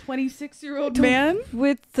 earning 26-year-old man,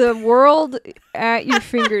 with the world at your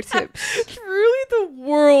fingertips. truly the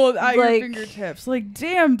world at your Like, fingertips. Like,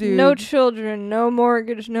 damn, dude. No children, no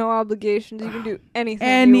mortgage, no obligations. You can do anything,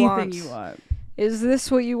 anything you you want. Is this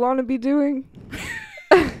what you want to be doing?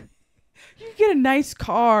 You get a nice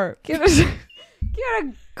car. Get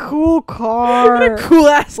a cool car. Get a cool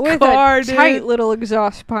ass with car, a dude. tight little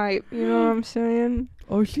exhaust pipe. You know what I'm saying?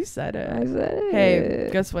 Oh, she said it. I said it. Hey,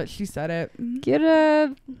 guess what? She said it. Get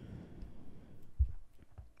a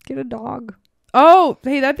dog. Oh,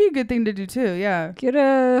 hey, that'd be a good thing to do too. Yeah, Get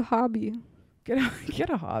a hobby. get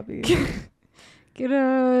a hobby.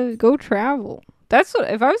 Go travel. That's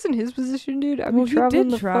what, if I was in his position, dude, I'd Well, be he traveling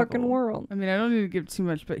did the fucking travel. world. I mean, I don't need to give too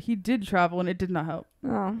much, but he did travel and it did not help.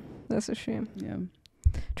 Oh, that's a shame. Yeah.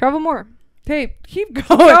 Travel more. Hey, keep Keep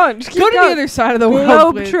going. going. Just keep Go to going. the other side of the world,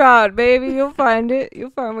 Globe please. trot, baby. You'll find it. You'll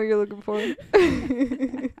find what you're looking for.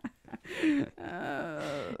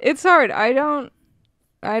 It's hard. I don't.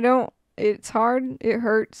 It's hard. It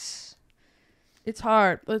hurts. It's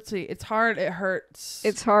hard. Let's see. It's hard. It hurts.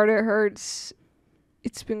 It's hard. It hurts.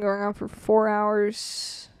 It's been going on for 4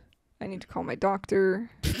 hours. I need to call my doctor.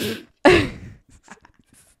 I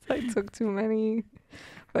took too many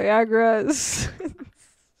Viagras.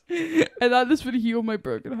 I thought this would heal my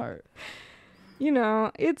broken heart. You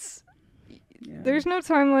know, it's Yeah. there's no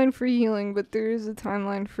timeline for healing, but there is a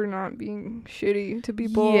timeline for not being shitty to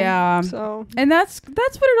people. Yeah. So And that's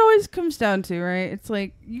what it always comes down to, right? It's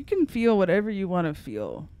like you can feel whatever you want to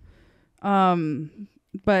feel.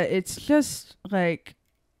 But it's just like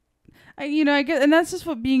I guess, and that's just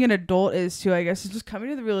what being an adult is too, I guess. It's just coming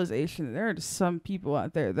to the realization that there are just some people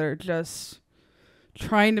out there that are just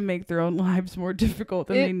trying to make their own lives more difficult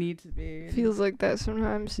than they need to be. feels like that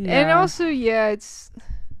sometimes. And Yeah. also, yeah, it's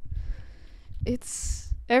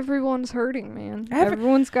everyone's hurting, man.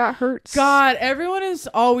 Everyone's got hurts. God, everyone is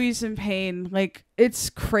always in pain. Like, it's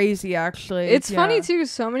crazy, actually. It's Yeah. funny too.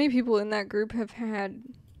 So many people in that group have had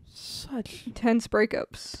Such intense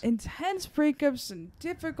breakups intense breakups and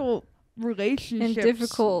difficult relationships. and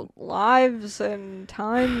difficult lives and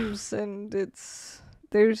times, and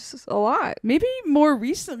there's a lot. Maybe more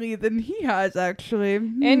recently than he has, actually.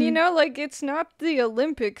 And you know, like, it's not the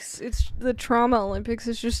Olympics, it's the trauma Olympics.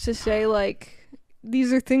 It's just to say, like,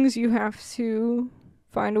 these are things you have to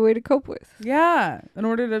find a way to cope with. Yeah, in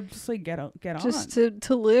order to just like get on. Just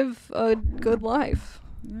to live a good life.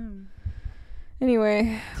 Yeah.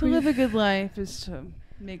 Anyway, To live a good life is to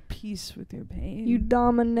make peace with your pain.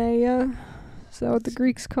 eudaimonia. Is that what the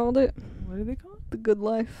Greeks called it? What do they call it? The good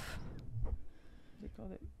life. They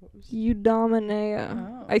called it. What was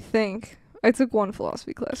Eudaimonia. Oh. I think. I took one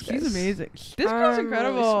philosophy class, guys. She's amazing. This girl's I'm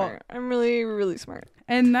incredible. Really smart. I'm really, really smart.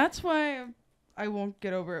 And that's why I won't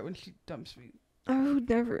get over it when she dumps me. I would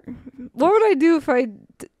never. What would I do if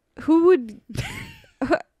who would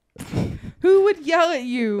Who would yell at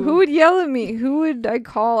you? who would yell at me? Who would I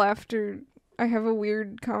call after I have a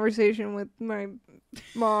weird conversation with my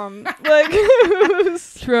mom? Like,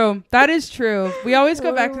 True. That is true. We always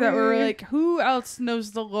go back to that where we're Literally. like, who else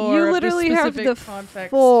knows the lore? you of literally this have specific the context?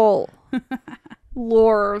 full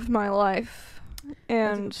lore of my life, That's a good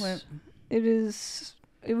and point.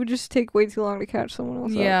 it would just take way too long to catch someone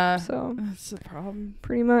else Yeah. up. So That's the problem.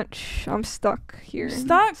 pretty much, I'm stuck here.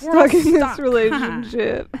 Stuck? We're all Stuck in stuck. this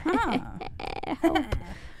relationship. Huh.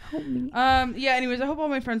 Help me. Yeah, anyways, I hope all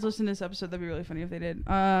my friends listen to this episode. That'd be really funny if they did.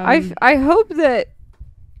 I hope that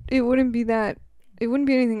it wouldn't be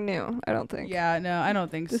anything new. I don't think. Yeah, no, I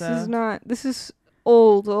don't think This so. is not. This is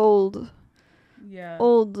old Yeah.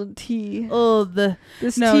 tea. The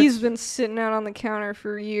This No, tea's it's- been sitting out on the counter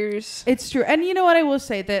for years, It's true. And you know what I will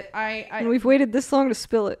say that and we've waited this long to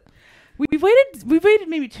spill it. we've waited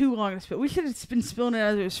maybe too long to spill. We should have been spilling it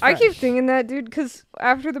as it was fresh. I keep thinking that, dude, because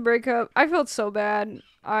after the breakup, I felt so bad.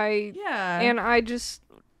 Yeah. I just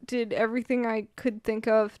did everything I could think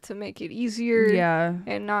of to make it easier. Yeah.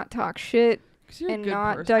 And not talk shit 'Cause you're a and good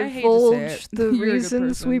not person. I hate to say divulge it. the You're a good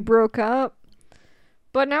reasons we person. broke up.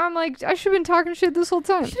 But now I'm like, I should have been talking shit this whole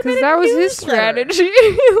time, Should've because made a that was his newsletter. strategy.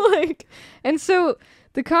 Like, and so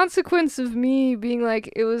the consequence of me being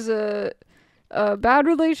like, it was a bad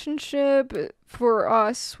relationship for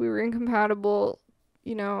us. We were incompatible.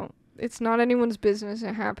 You know, it's not anyone's business.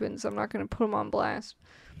 It happens. I'm not gonna put him on blast.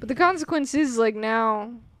 But the consequence is like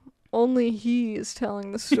now only he is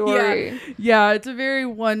telling the story. Yeah, it's a very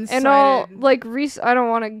one-sided. And all like I don't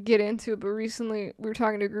want to get into it, but recently we were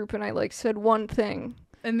talking to a group and I like said one thing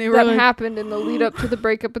and they were that like, happened in the lead up to the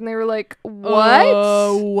breakup and they were like,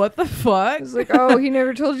 "What?" What the fuck? I was like, "Oh, he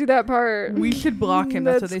never told you that part." We should block him.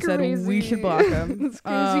 That's what they crazy. said. We should block him. That's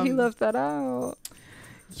crazy. He left that out.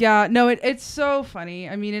 Yeah, no, it's so funny.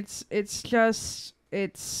 I mean, it's just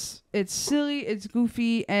it's silly, it's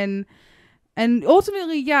goofy, and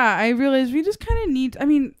ultimately, yeah, I realize we just kind of need. I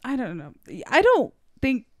mean, I don't know. I don't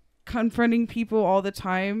think confronting people all the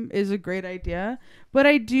time is a great idea, but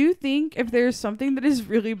I do think if there's something that is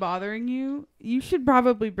really bothering you, you should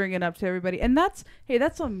probably bring it up to everybody. And that's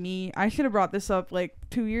on me. I should have brought this up like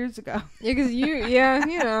 2 years ago. Yeah, because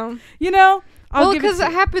you know. You know. Well, because it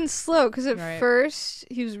happened slow. Because at Right. first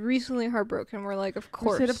he was recently heartbroken. We're like, of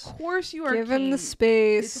course, We said, of course you are. give king. him the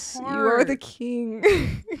space. You are the king.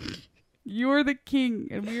 You are the king,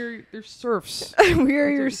 and we are your serfs. We are That's your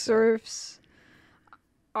what he said. serfs.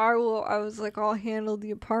 I was like, I'll handle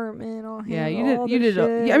the apartment. I'll handle Yeah, all you the did.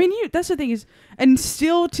 shit. I mean, that's the thing is, and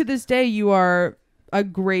still to this day, you are a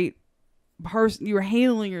great person. You are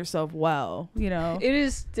handling yourself well. You know, it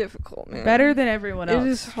is difficult, man. better than everyone else. It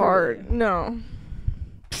is hard. truly. No,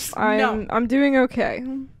 No. I'm doing okay.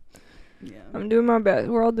 Yeah. I'm doing my best.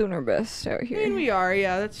 We're all doing our best out I here. mean, we are.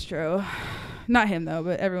 Yeah, that's true. Not him though,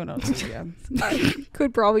 but everyone else. Is, yeah. I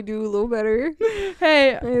could probably do a little better.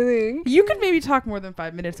 Hey, I think. you could maybe talk more than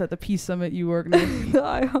 5 minutes at the Peace Summit you organized The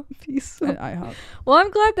IHOP piece. at IHOP. Well,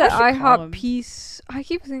 I'm glad that I should call him. IHOP piece. I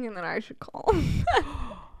keep thinking that I should call him.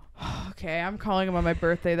 Okay, I'm calling him on my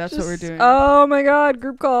birthday. That's what we're doing. Oh my god,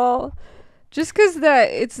 group call. Just because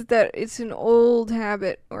it's an old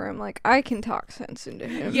habit where I'm like, I can talk sense into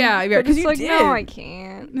him. Yeah, But because it's you like, did. no, I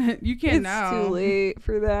can't. You can't It's now. too late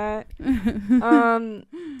for that.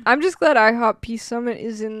 I'm just glad IHOP Peace Summit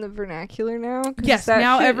is in the vernacular now. 'Cause Yes, that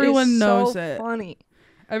now shit everyone is knows so it. Funny.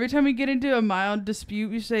 Every time we get into a mild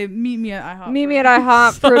dispute, we say, "Meet me at IHOP." Meet me at for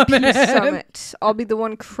IHOP for a Summit." Peace Summit. I'll be the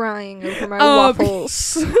one crying over my Oh,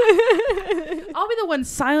 waffles. I'll be the one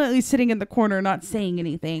silently sitting in the corner, not saying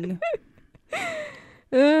anything.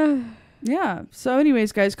 Yeah. So,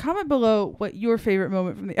 anyways, guys, comment below what your favorite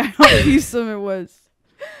moment from the IHOP Peace Summit was.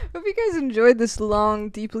 Hope you guys enjoyed this long,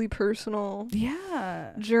 deeply personal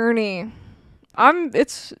Yeah. journey.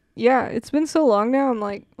 It's been so long now. I'm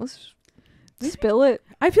like, let's spill it.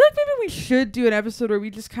 I feel like maybe we should do an episode where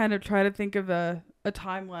we just kind of try to think of a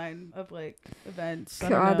timeline of like events. I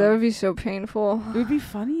don't God, know. that would be so painful. It would be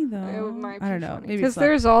funny though. It might be I don't know. funny. Maybe Because it's not.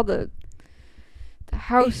 there's all the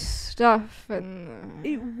house stuff and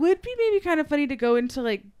It would be maybe kind of funny to go into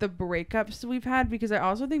like the breakups we've had, because I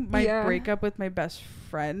also think my Yeah. breakup with my best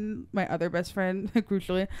friend, my other best friend,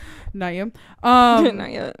 crucially, Naeem,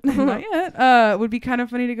 not yet. not yet, would be kind of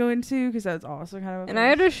funny to go into, because that's also kind of. And I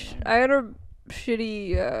had a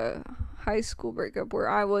shitty high school breakup where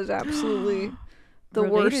I was absolutely the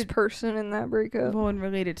worst Related- person in that breakup. well, and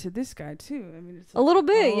related to this guy too. I mean, it's A little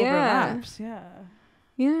bit, all yeah. overlaps, yeah.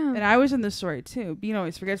 Yeah. And I was in the story too. Bean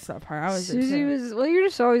always forgets that part. I was there Susie too. was, well, you're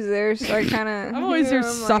just always there, so I kind of. I'm always there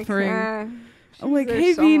suffering. I'm like,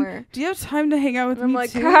 hey, Bean, do you have time to hang out with And I'm me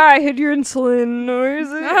like, too? hi, I hid your insulin. Where is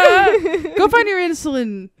it? Go find your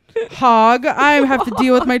insulin, hog. I have to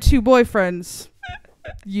deal with my two boyfriends.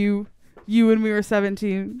 You when we were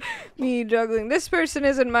 17. Me juggling. This person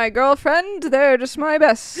isn't my girlfriend. They're just my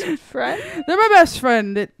best friend. They're my best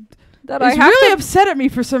friend. It That is I have really to. upset at me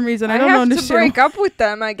for some reason. I don't have understand. to break up with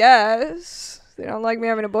them, I guess. They don't like me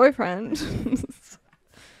having a boyfriend.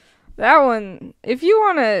 That one.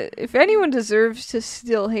 If anyone deserves to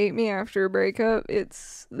still hate me after a breakup,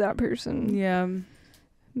 it's that person. Yeah.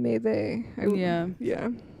 May they? Yeah. Yeah.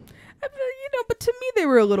 But to me they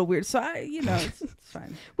were a little weird. So it's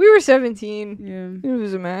fine. We were 17. Yeah. It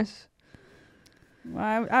was a mess.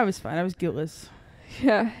 Well, I was fine. I was guiltless.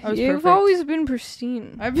 Yeah. I was You've perfect. always been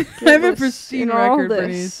pristine. I have a Guiltless pristine in all record, this.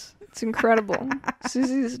 Bernice. It's incredible.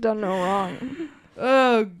 Susie's done no wrong.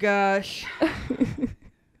 Oh gosh.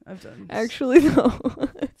 I've done Actually, though,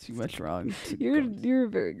 too much wrong. you're a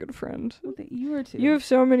very good friend. Well, you are too. You have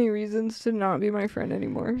so many reasons to not be my friend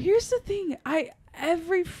anymore. Here's the thing.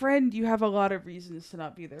 Every friend, you have a lot of reasons to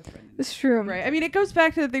not be their friend. It's true. Right. I mean, it goes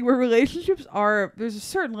back to the thing where relationships are, there's a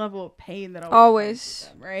certain level of pain that Always.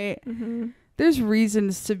 comes with them, right? Mm-hmm. There's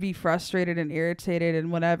reasons to be frustrated and irritated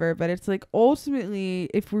and whatever, but it's like ultimately,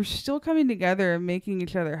 if we're still coming together and making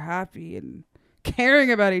each other happy and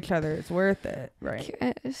caring about each other is worth it, right?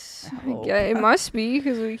 Yes. I hope. Yeah, it must be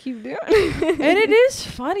because we keep doing it. And it is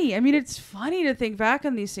funny. I mean, it's funny to think back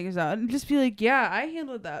on these things out and just be like, yeah, I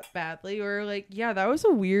handled that badly, or like, yeah, that was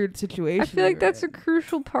a weird situation. I feel like that's a right?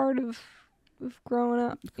 crucial part of growing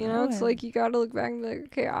up. You know, it's Growing. like you gotta look back and be like,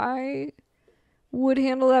 okay, I would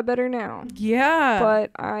handle that better now. Yeah.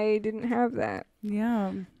 But I didn't have that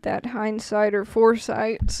Yeah. hindsight or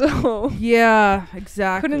foresight, so Yeah,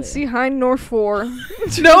 exactly. couldn't see hind nor fore.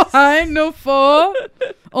 No hind, no four.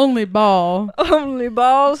 Only ball. Only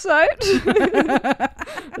ball sight.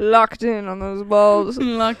 Locked in on those balls.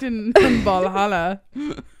 Locked in Valhalla.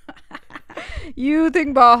 You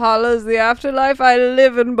think Valhalla is the afterlife? I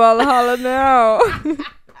live in Valhalla now.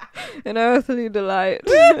 An earthly delight.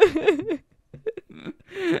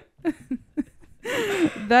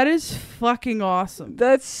 That is fucking awesome.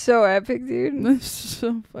 That's so epic, dude. That's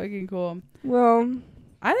so fucking cool. Well,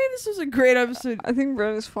 I think this was a great episode. I think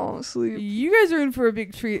Brenna's falling asleep. You guys are in for a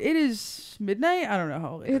big treat. It is midnight. I don't know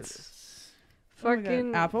how late It's it is. Oh my God.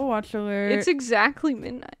 fucking. Apple Watch alert. It's exactly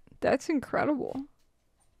midnight. That's incredible.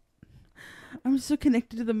 I'm so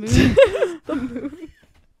connected to the moon. The moon.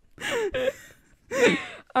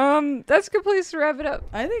 That's a good place to wrap it up.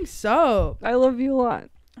 I think so. I love you a lot.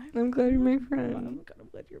 I'm glad you're my friend. I'm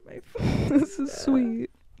glad you're my friend. This is sweet.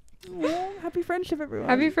 Well, happy friendship, everyone.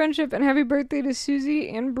 Happy friendship and happy birthday to Susie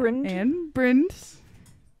and Bryn and Brent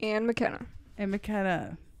and McKenna. and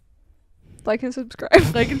McKenna. Like and subscribe.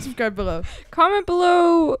 Like and subscribe below. Comment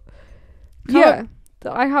below. Yeah. The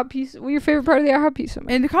IHOP Peace. What your favorite part of the IHOP Peace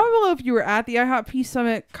Summit? And comment below if you were at the IHOP Peace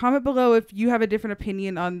Summit. Comment below if you have a different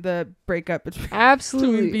opinion on the breakup between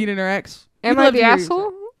Absolutely. Bean and her ex. Am We'd I love the to hear asshole?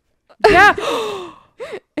 yours. Yeah.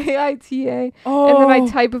 AITA. Oh. And then I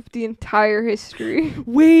type up the entire history.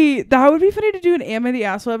 Wait, that would be funny to do an Am I the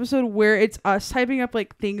Asshole episode where it's us typing up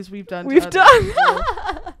like things we've done. to We've other done.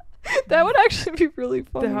 people. That would actually be really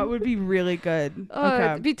fun. That would be really good.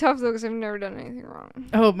 It'd be tough though because I've never done anything wrong.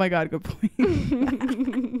 Oh my God, good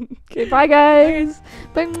point. Okay, bye guys.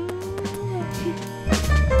 Bye.